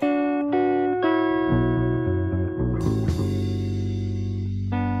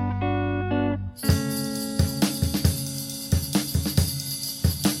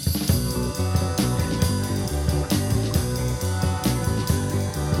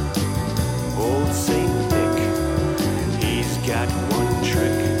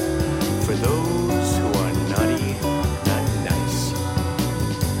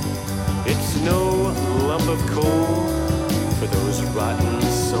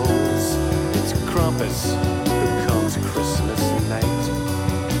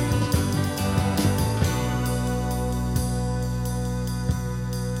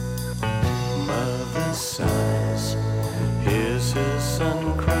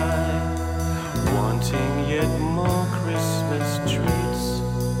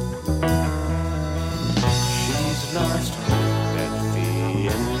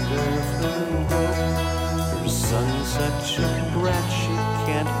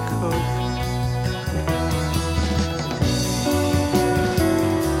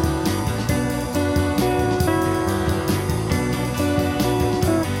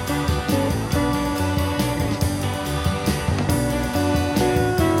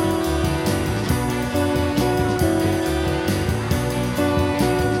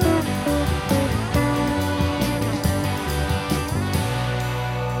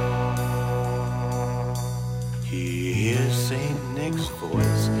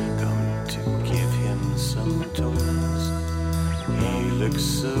 looks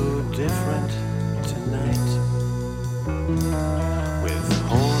so different tonight. With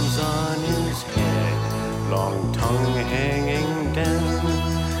horns on his head, long tongue hanging down.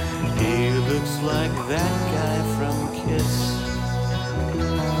 He looks like that guy from Kiss.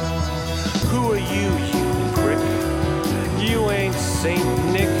 Who are you, you prick? You ain't Saint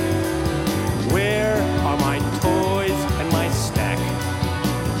Nick. Where are my toys and my stack?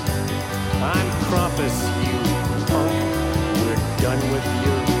 I'm Krampus, you punk. We're done with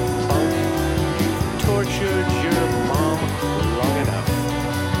your punk. You've tortured your mom long enough.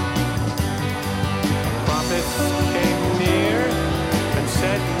 Krampus came near and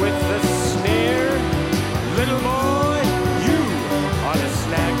said with a sneer, little boy, you are the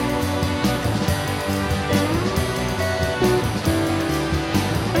snack.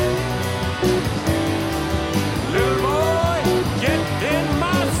 Little boy, get in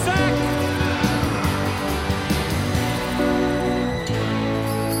my sack.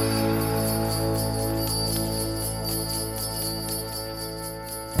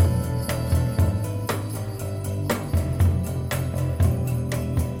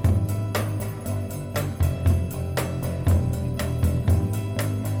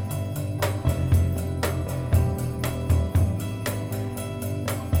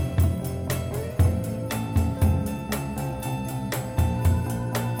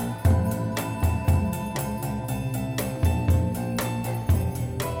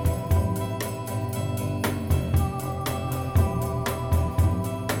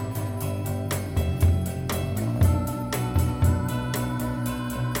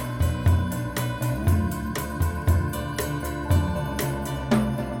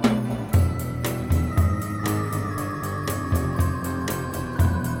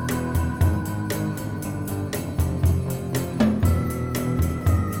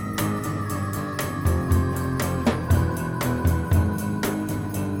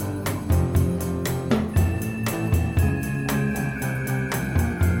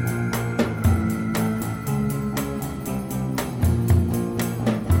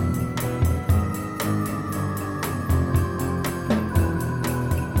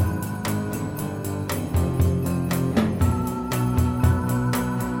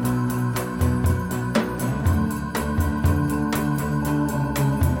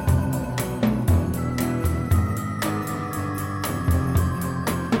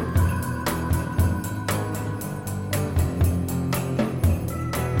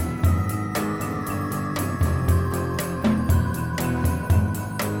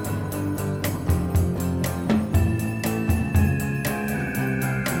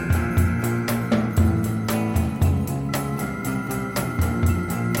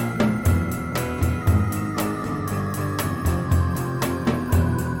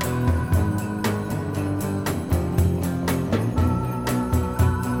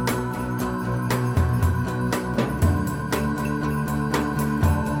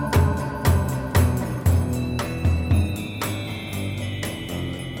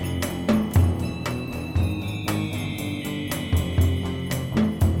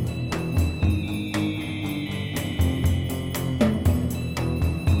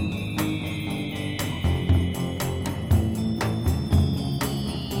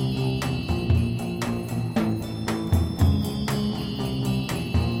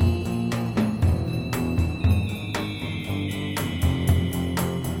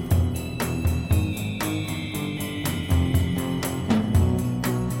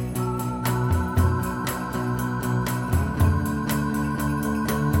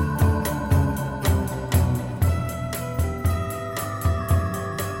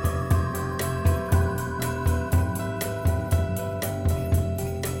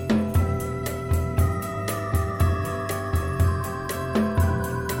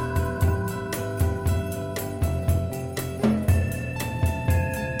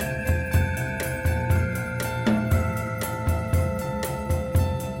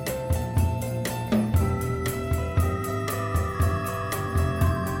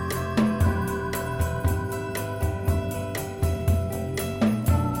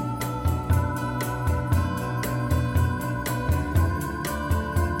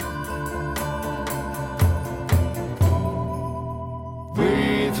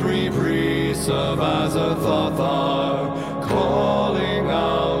 of Azathoth, calling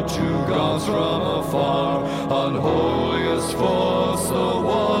out to gods from afar, unholiest force, the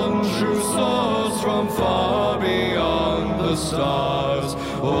one true source from far beyond the stars.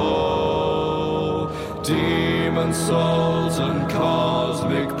 Oh, demon sultan,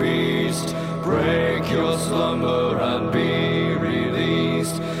 cosmic beast, break your slumber and be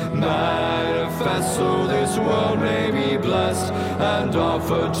released. Manifest so this world may be blessed. and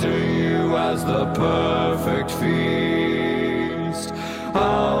offered to you as the perfect feast.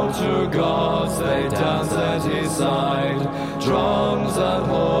 Altar gods they dance at his side, drums and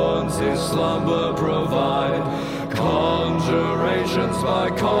horns his slumber provide. Conjurations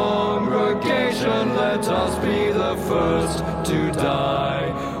by congregation, let us be the first to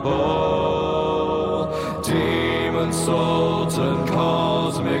die. Oh, demon, sultan,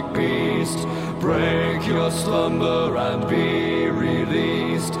 cosmic beast, break your slumber and be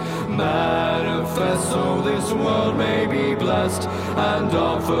released. Manifest so this world may be blessed, and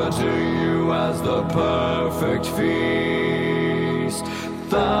offer to you as the perfect feast.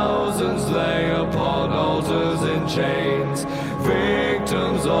 Thousands lay upon altars in chains,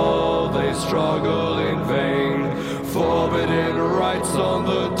 victims all, they struggle in vain. Forbidden rites on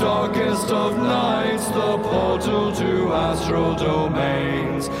the darkest of nights, the portal to astral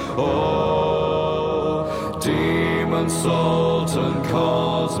domains. Oh, demon, sultan,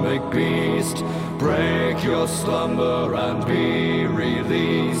 cosmic beast, break your slumber and be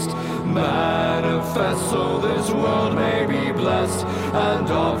released. Manifest so this world may be blessed, and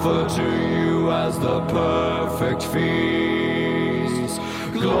offer to you as the perfect feast.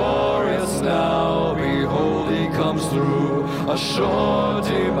 Glorious now, behold he comes through, a sure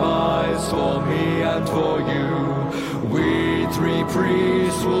demise for me and for you. We three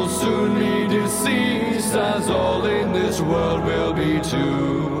priests will soon be deceased, as all in this world will be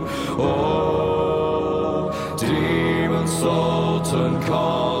too. Oh, demon, sultan,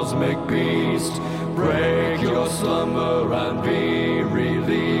 cosmic beast, break your slumber and be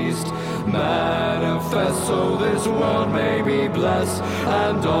released. Manifest so this world may be blessed,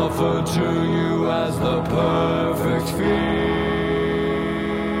 and offer to you as the perfect feast.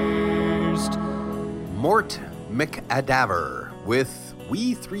 Mort McAdaver with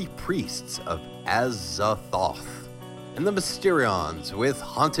We Three Priests of Azathoth, and the Mysterions with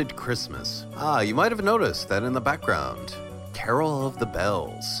Haunted Christmas. You might have noticed that in the background. Carol of the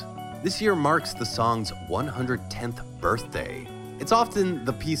Bells. This year marks the song's 110th birthday. It's often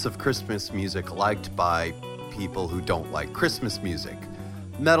the piece of Christmas music liked by people who don't like Christmas music.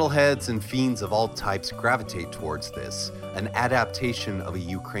 Metalheads and fiends of all types gravitate towards this, an adaptation of a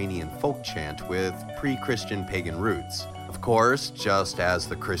Ukrainian folk chant with pre-Christian pagan roots. Of course, just as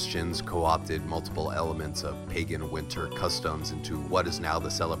the Christians co-opted multiple elements of pagan winter customs into what is now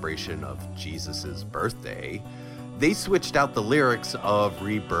the celebration of Jesus' birthday, they switched out the lyrics of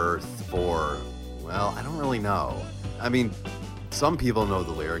Rebirth for, well, I don't really know. I mean, some people know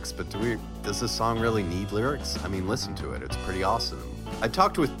the lyrics, but does this song really need lyrics? I mean, listen to it, it's pretty awesome. I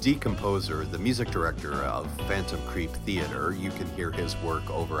talked with Decomposer, the music director of Phantom Creep Theater. You can hear his work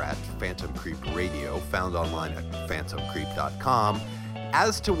over at Phantom Creep Radio, found online at phantomcreep.com,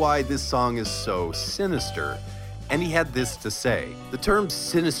 as to why this song is so sinister. And he had this to say: the terms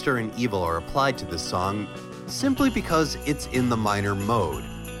sinister and evil are applied to this song simply because it's in the minor mode,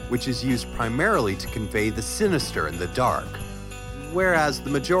 which is used primarily to convey the sinister and the dark, whereas the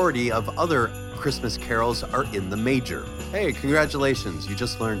majority of other Christmas carols are in the major. Hey, congratulations, you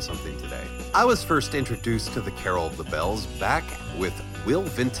just learned something today. I was first introduced to the Carol of the Bells back with Will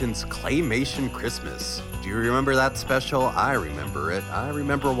Vinton's Claymation Christmas. Do you remember that special? I remember it. I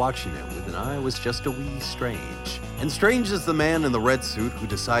remember watching it when I was just a wee Strange. And Strange is the man in the red suit who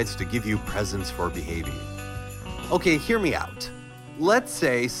decides to give you presents for behaving. Okay, hear me out. Let's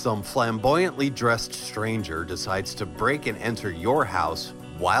say some flamboyantly dressed stranger decides to break and enter your house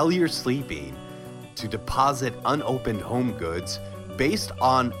while you're sleeping to deposit unopened home goods based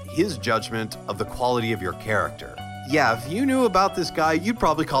on his judgment of the quality of your character. Yeah, if you knew about this guy, you'd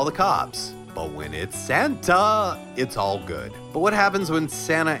probably call the cops. But when it's Santa, it's all good. But what happens when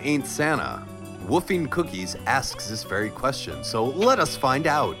Santa ain't Santa? Woofing Cookies asks this very question, so let us find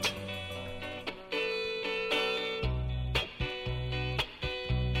out.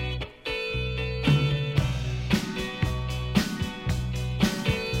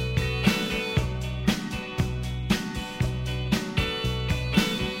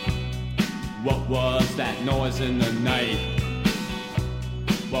 What was that noise in the night?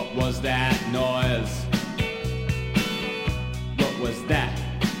 What was that noise? What was that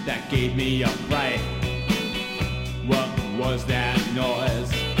gave me a fright? What was that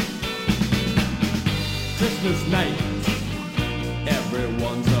noise? Christmas night,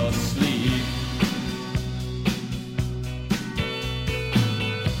 everyone's asleep.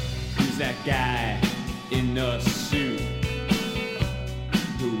 Who's that guy in the suit?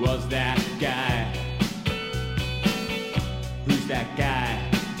 Who was that guy? Who's that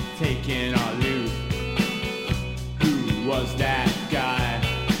guy taking our loot? Who was that guy?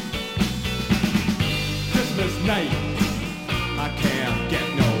 Christmas night, I can't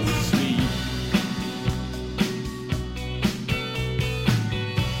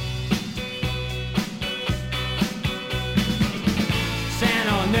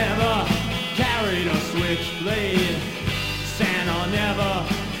switchblade. Santa never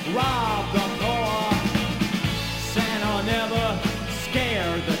robbed the poor. Santa never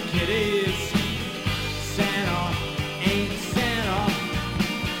scared the kiddies. Santa ain't Santa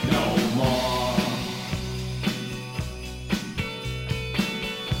no more.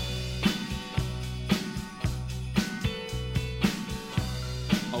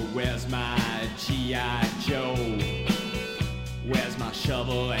 Oh, where's my G.I. Joe? Where's my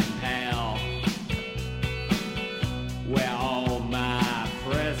shovel and pail? Where all my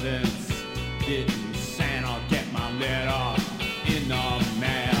presents? Didn't Santa get my letter in the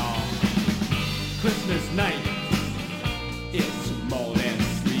mail? Christmas night, it's more than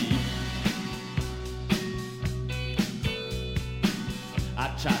sleep. I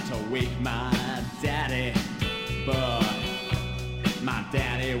tried to wake my daddy, but my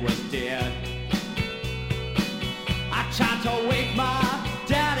daddy was dead. I tried to wake my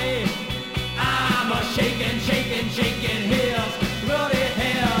daddy. I'm a shaking, shaking, shaking his bloody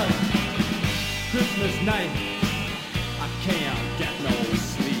head. Christmas night, I can't get no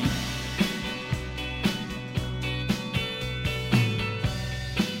sleep.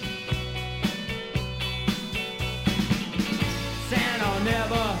 Santa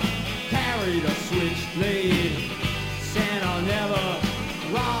never carried a switchblade. Santa never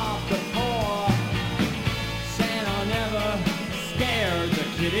robbed the poor. Santa never scared the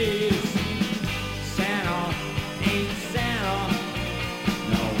kiddies. Santa ain't Santa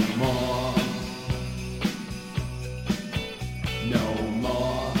no more. No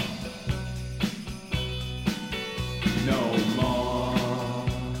more. No more.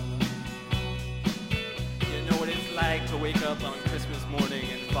 You know what it's like to wake up on Christmas morning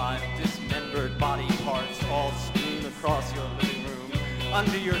and find dismembered body parts all strewn across your living room,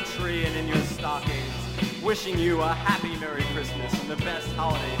 under your tree and in your stockings, wishing you a happy Merry Christmas and the best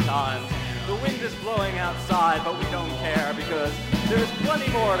holiday times. The wind is blowing outside, but we don't care because there's plenty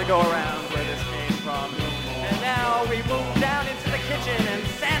more to go around where this came from. And now we move down into the kitchen and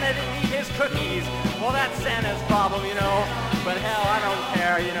Santa didn't eat his cookies. Well, that's Santa's problem, you know. But hell, I don't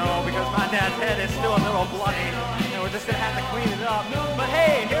care, you know, because my dad's head is still a little bloody and we're just gonna have to clean it up. But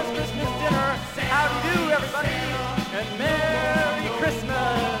hey, here's Christmas dinner. Howdy do, everybody, and Merry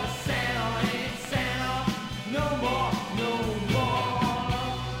Christmas. Santa ain't Santa no more, no more.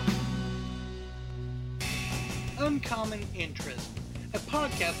 Uncommon Interest, a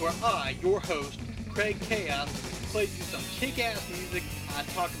podcast where I, your host, Craig Chaos, plays you some kick-ass music. I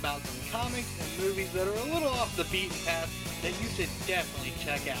talk about some comics and movies that are a little off the beaten path that you should definitely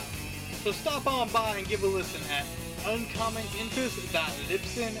check out. So stop on by and give a listen at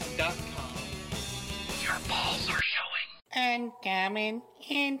uncommoninterest.libsyn.com. Your balls are showing. Uncommon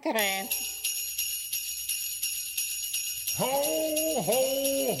Interest. Ho,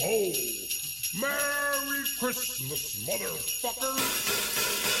 ho, ho. Merry Christmas, motherfuckers.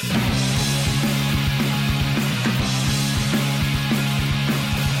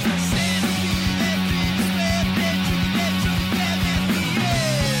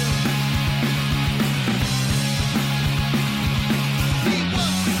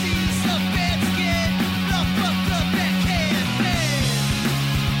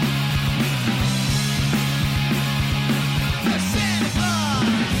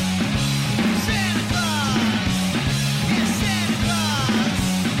 Santa Claus, yeah, Santa Claus.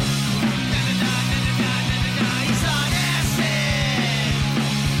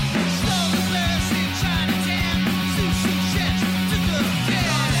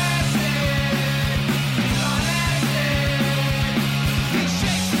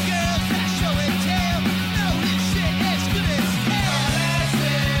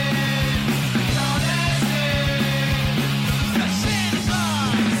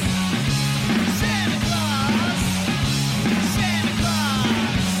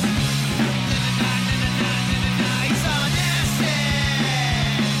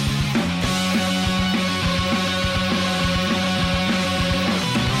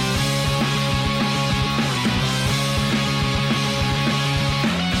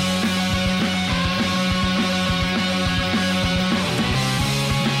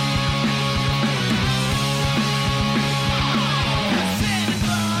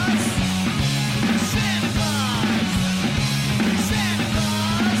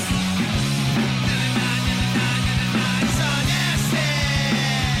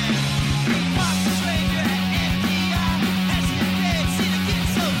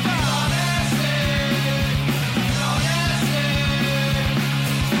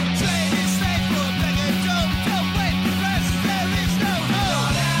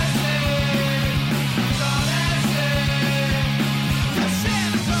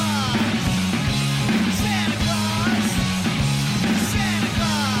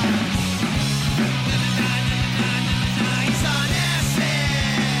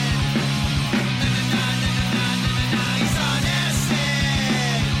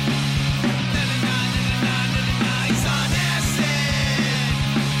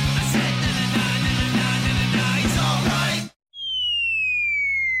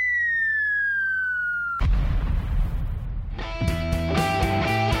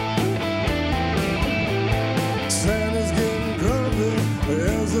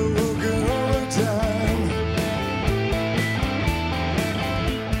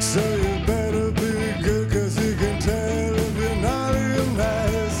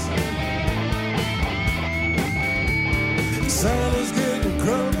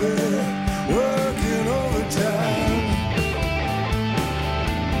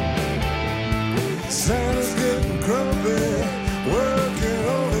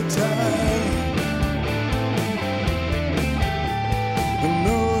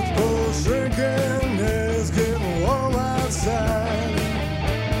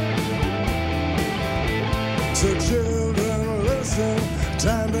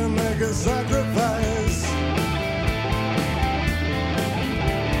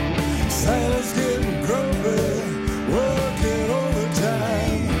 Santa's getting grumpy, working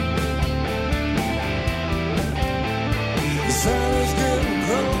overtime. Santa's getting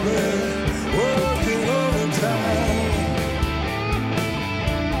grumpy, working overtime.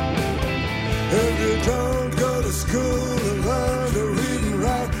 If you don't go to school and learn to read and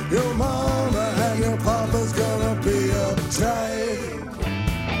write, your mama and your papa's gonna be uptight.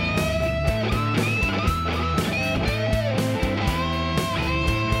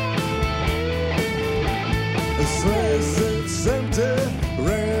 The sleigh sits empty,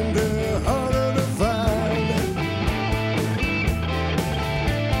 reindeer harder to find.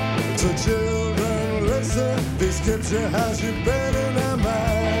 So children, listen, these scripture has you better than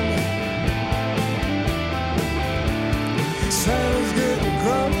mine. Santa's getting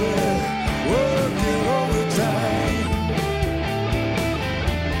grumpy, working overtime.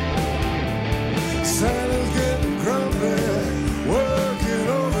 Santa's getting grumpy, working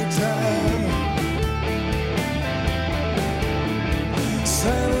overtime.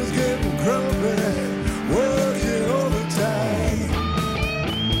 Santa's getting grumpy, working overtime.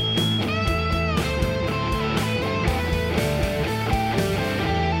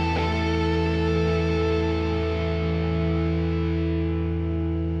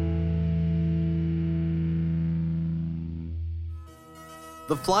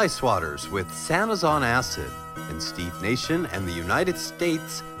 The Fly Swatters with Santa's on Acid, and Steve Nation and the United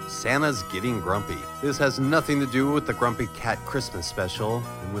States, Santa's Getting Grumpy. This has nothing to do with the Grumpy Cat Christmas special,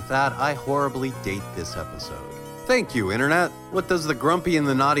 and with that, I horribly date this episode. Thank you, Internet. What does the grumpy and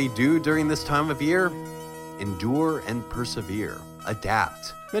the naughty do during this time of year? Endure and persevere.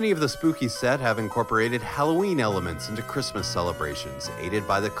 Adapt. Many of the spooky set have incorporated Halloween elements into Christmas celebrations, aided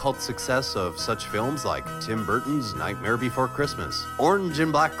by the cult success of such films like Tim Burton's Nightmare Before Christmas, Orange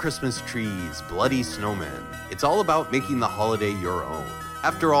and Black Christmas Trees, Bloody Snowmen. It's all about making the holiday your own.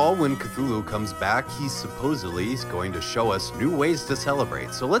 After all, when Cthulhu comes back, he's supposedly going to show us new ways to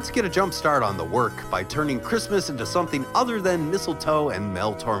celebrate. So let's get a jump start on the work by turning Christmas into something other than mistletoe and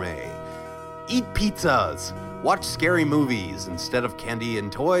Mel Torme. Eat pizzas. Watch scary movies. Instead of candy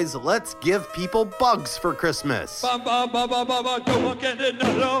and toys, let's give people bugs for Christmas. Send me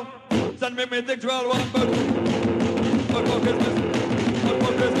things well one but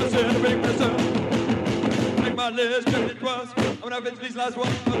for Christmas in a big present. Make my list, check it twice. I'm gonna finish these last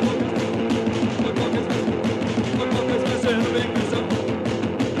ones for Christmas in a big present.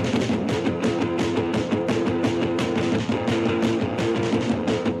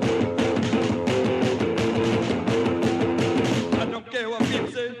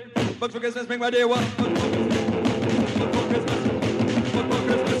 Bugs for Christmas, make my day one. Bugs for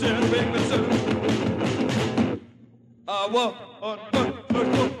Christmas in a big present. I want for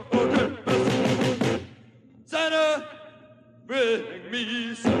Christmas. Santa, bring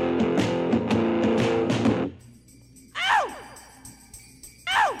me some. Ow!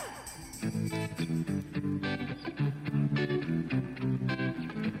 Ow!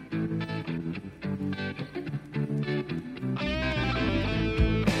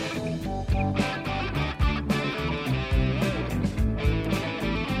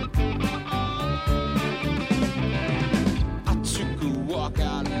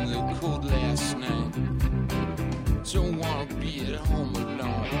 Don't wanna be at home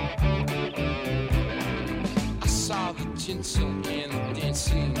alone. I saw the tinsel and the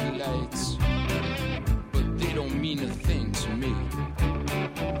dancing lights, but they don't mean a thing to me.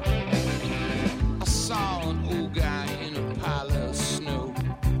 I saw an old guy in a pile of snow.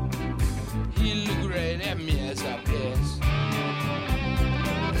 He looked right at me as I passed.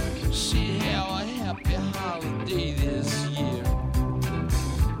 See how a happy holiday this year.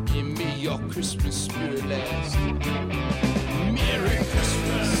 And may your Christmas spirit last. Merry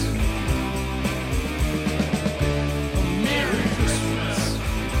Christmas. Merry Christmas.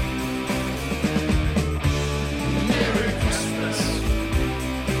 Merry Christmas.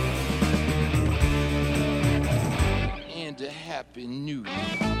 And a Happy New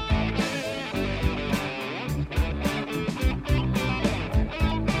Year.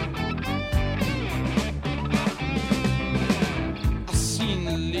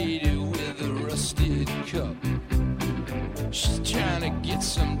 Cup. She's trying to get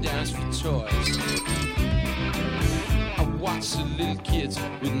some dance for toys. I watch the little kids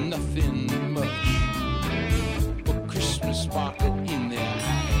with nothing much but Christmas sparkle in their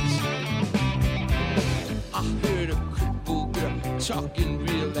eyes. I heard a crippled girl talking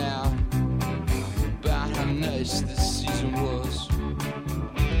real loud about how nice this season was.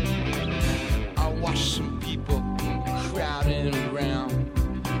 I watched some people crowding around,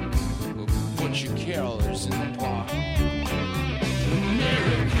 bunch of carolers in the park.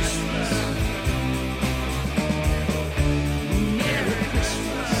 Merry Christmas.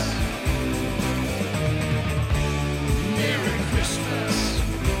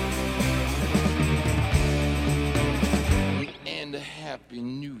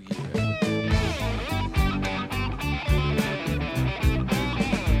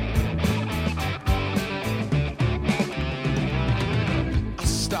 I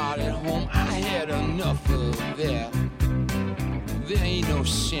started home, I had enough of that. There ain't no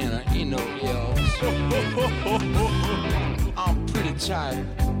Santa, ain't no elves. I'm pretty tired,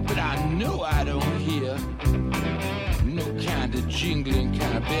 but I know I don't hear no kind of jingling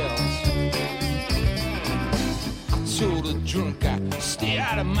kind of bells. I told the drunk I'd stay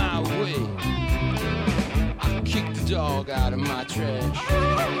out of my way. I kicked the dog out of my trash.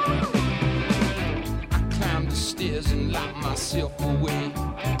 I climbed the stairs and locked myself away.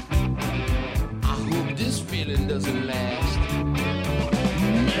 I hope this feeling doesn't last.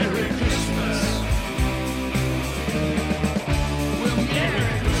 Merry Christmas. Well,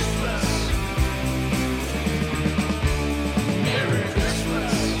 Merry Christmas. Merry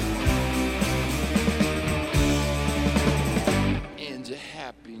Christmas. And a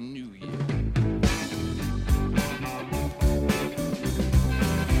Happy New Year.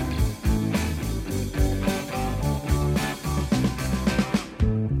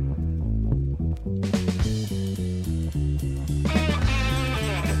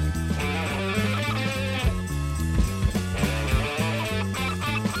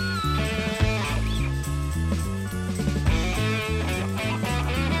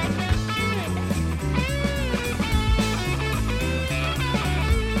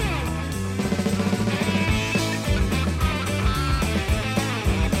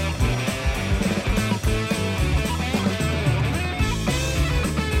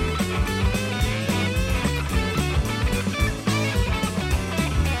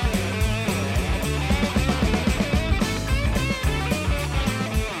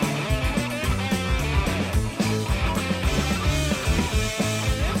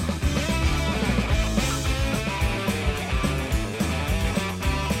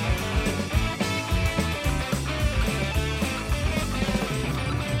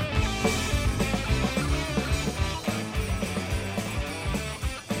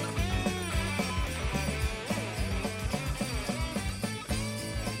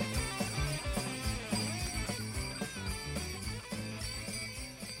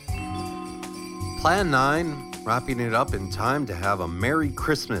 Plan 9, wrapping it up in time to have a Merry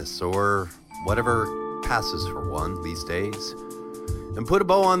Christmas or whatever passes for one these days. And put a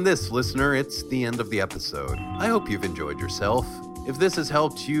bow on this, listener, it's the end of the episode. I hope you've enjoyed yourself. If this has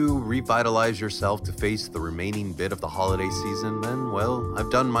helped you revitalize yourself to face the remaining bit of the holiday season, then, well,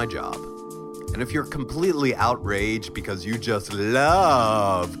 I've done my job. And if you're completely outraged because you just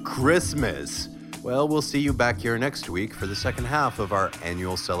love Christmas, well, we'll see you back here next week for the second half of our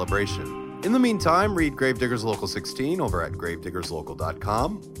annual celebration. In the meantime, read Gravediggers Local 16 over at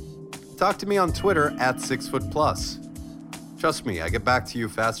gravediggerslocal.com. Talk to me on Twitter at 6footplus. Trust me, I get back to you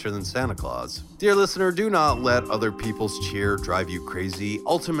faster than Santa Claus. Dear listener, do not let other people's cheer drive you crazy.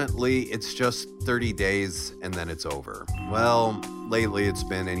 Ultimately, it's just 30 days and then it's over. Well, lately it's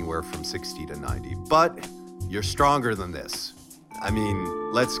been anywhere from 60 to 90, but you're stronger than this. I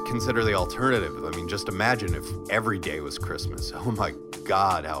mean, let's consider the alternative. I mean, just imagine if every day was Christmas. Oh my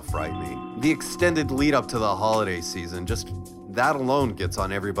God, how frightening. The extended lead up to the holiday season, just that alone gets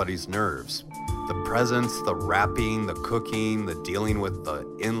on everybody's nerves. The presents, the wrapping, the cooking, the dealing with the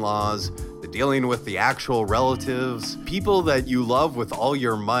in-laws, the dealing with the actual relatives, people that you love with all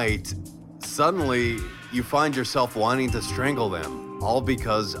your might. Suddenly, you find yourself wanting to strangle them, all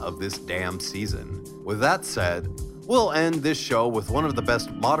because of this damn season. With that said, we'll end this show with one of the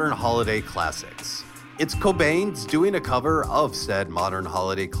best modern holiday classics. It's Cobain's doing a cover of said modern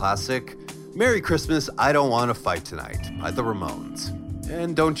holiday classic, Merry Christmas, I Don't Want to Fight Tonight, by the Ramones.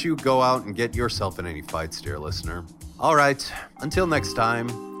 And don't you go out and get yourself in any fights, dear listener. All right, until next time,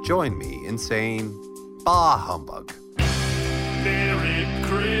 join me in saying, bah humbug. Merry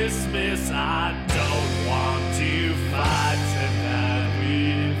Christmas, I don't want to fight tonight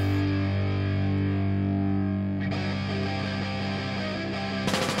with.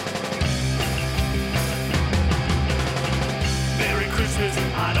 Merry Christmas,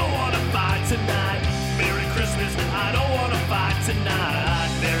 I don't want to fight tonight. Merry Christmas, I don't want to fight tonight.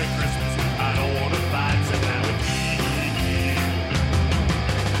 Merry Christmas, I don't want to fight tonight with you.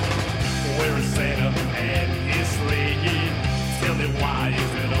 Where is Santa and his sleigh? Tell me why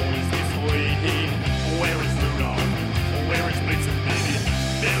is it always this way? Where is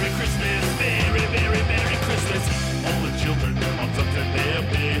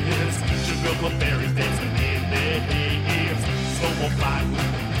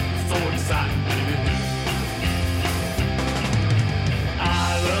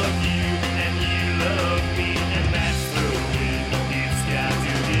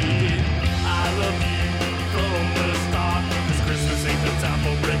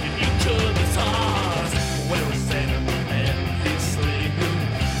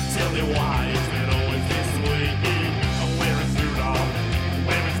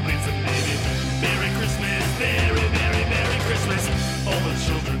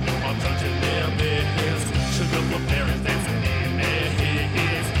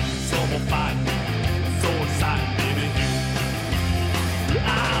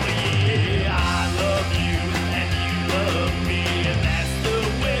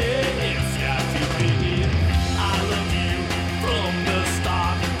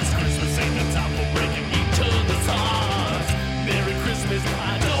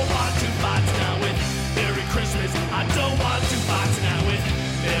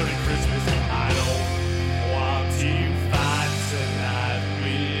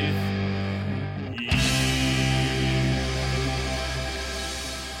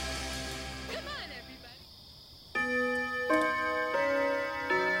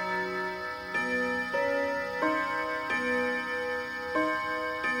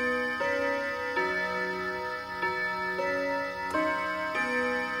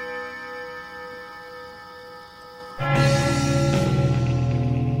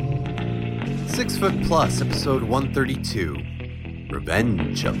 6 Foot Plus, episode 132,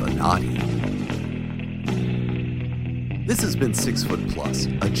 Revenge of the Naughty. This has been 6 Foot Plus,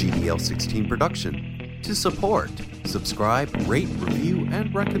 a GDL16 production. To support, subscribe, rate, review,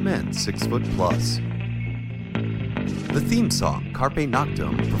 and recommend 6 Foot Plus. The theme song, Carpe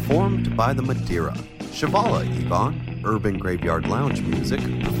Noctem, performed by the Madeira. Shivala Yvonne, Urban Graveyard Lounge music,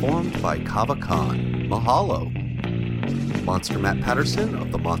 performed by Kava Khan. Mahalo. Monster Matt Patterson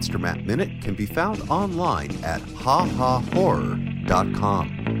of the Monster Matt Minute can be found online at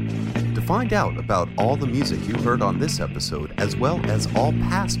hahahorror.com. To find out about all the music you heard on this episode, as well as all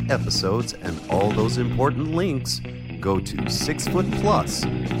past episodes and all those important links, go to 6 Foot Plus,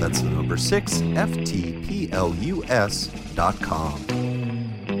 that's the number 6, FTPLUS.com.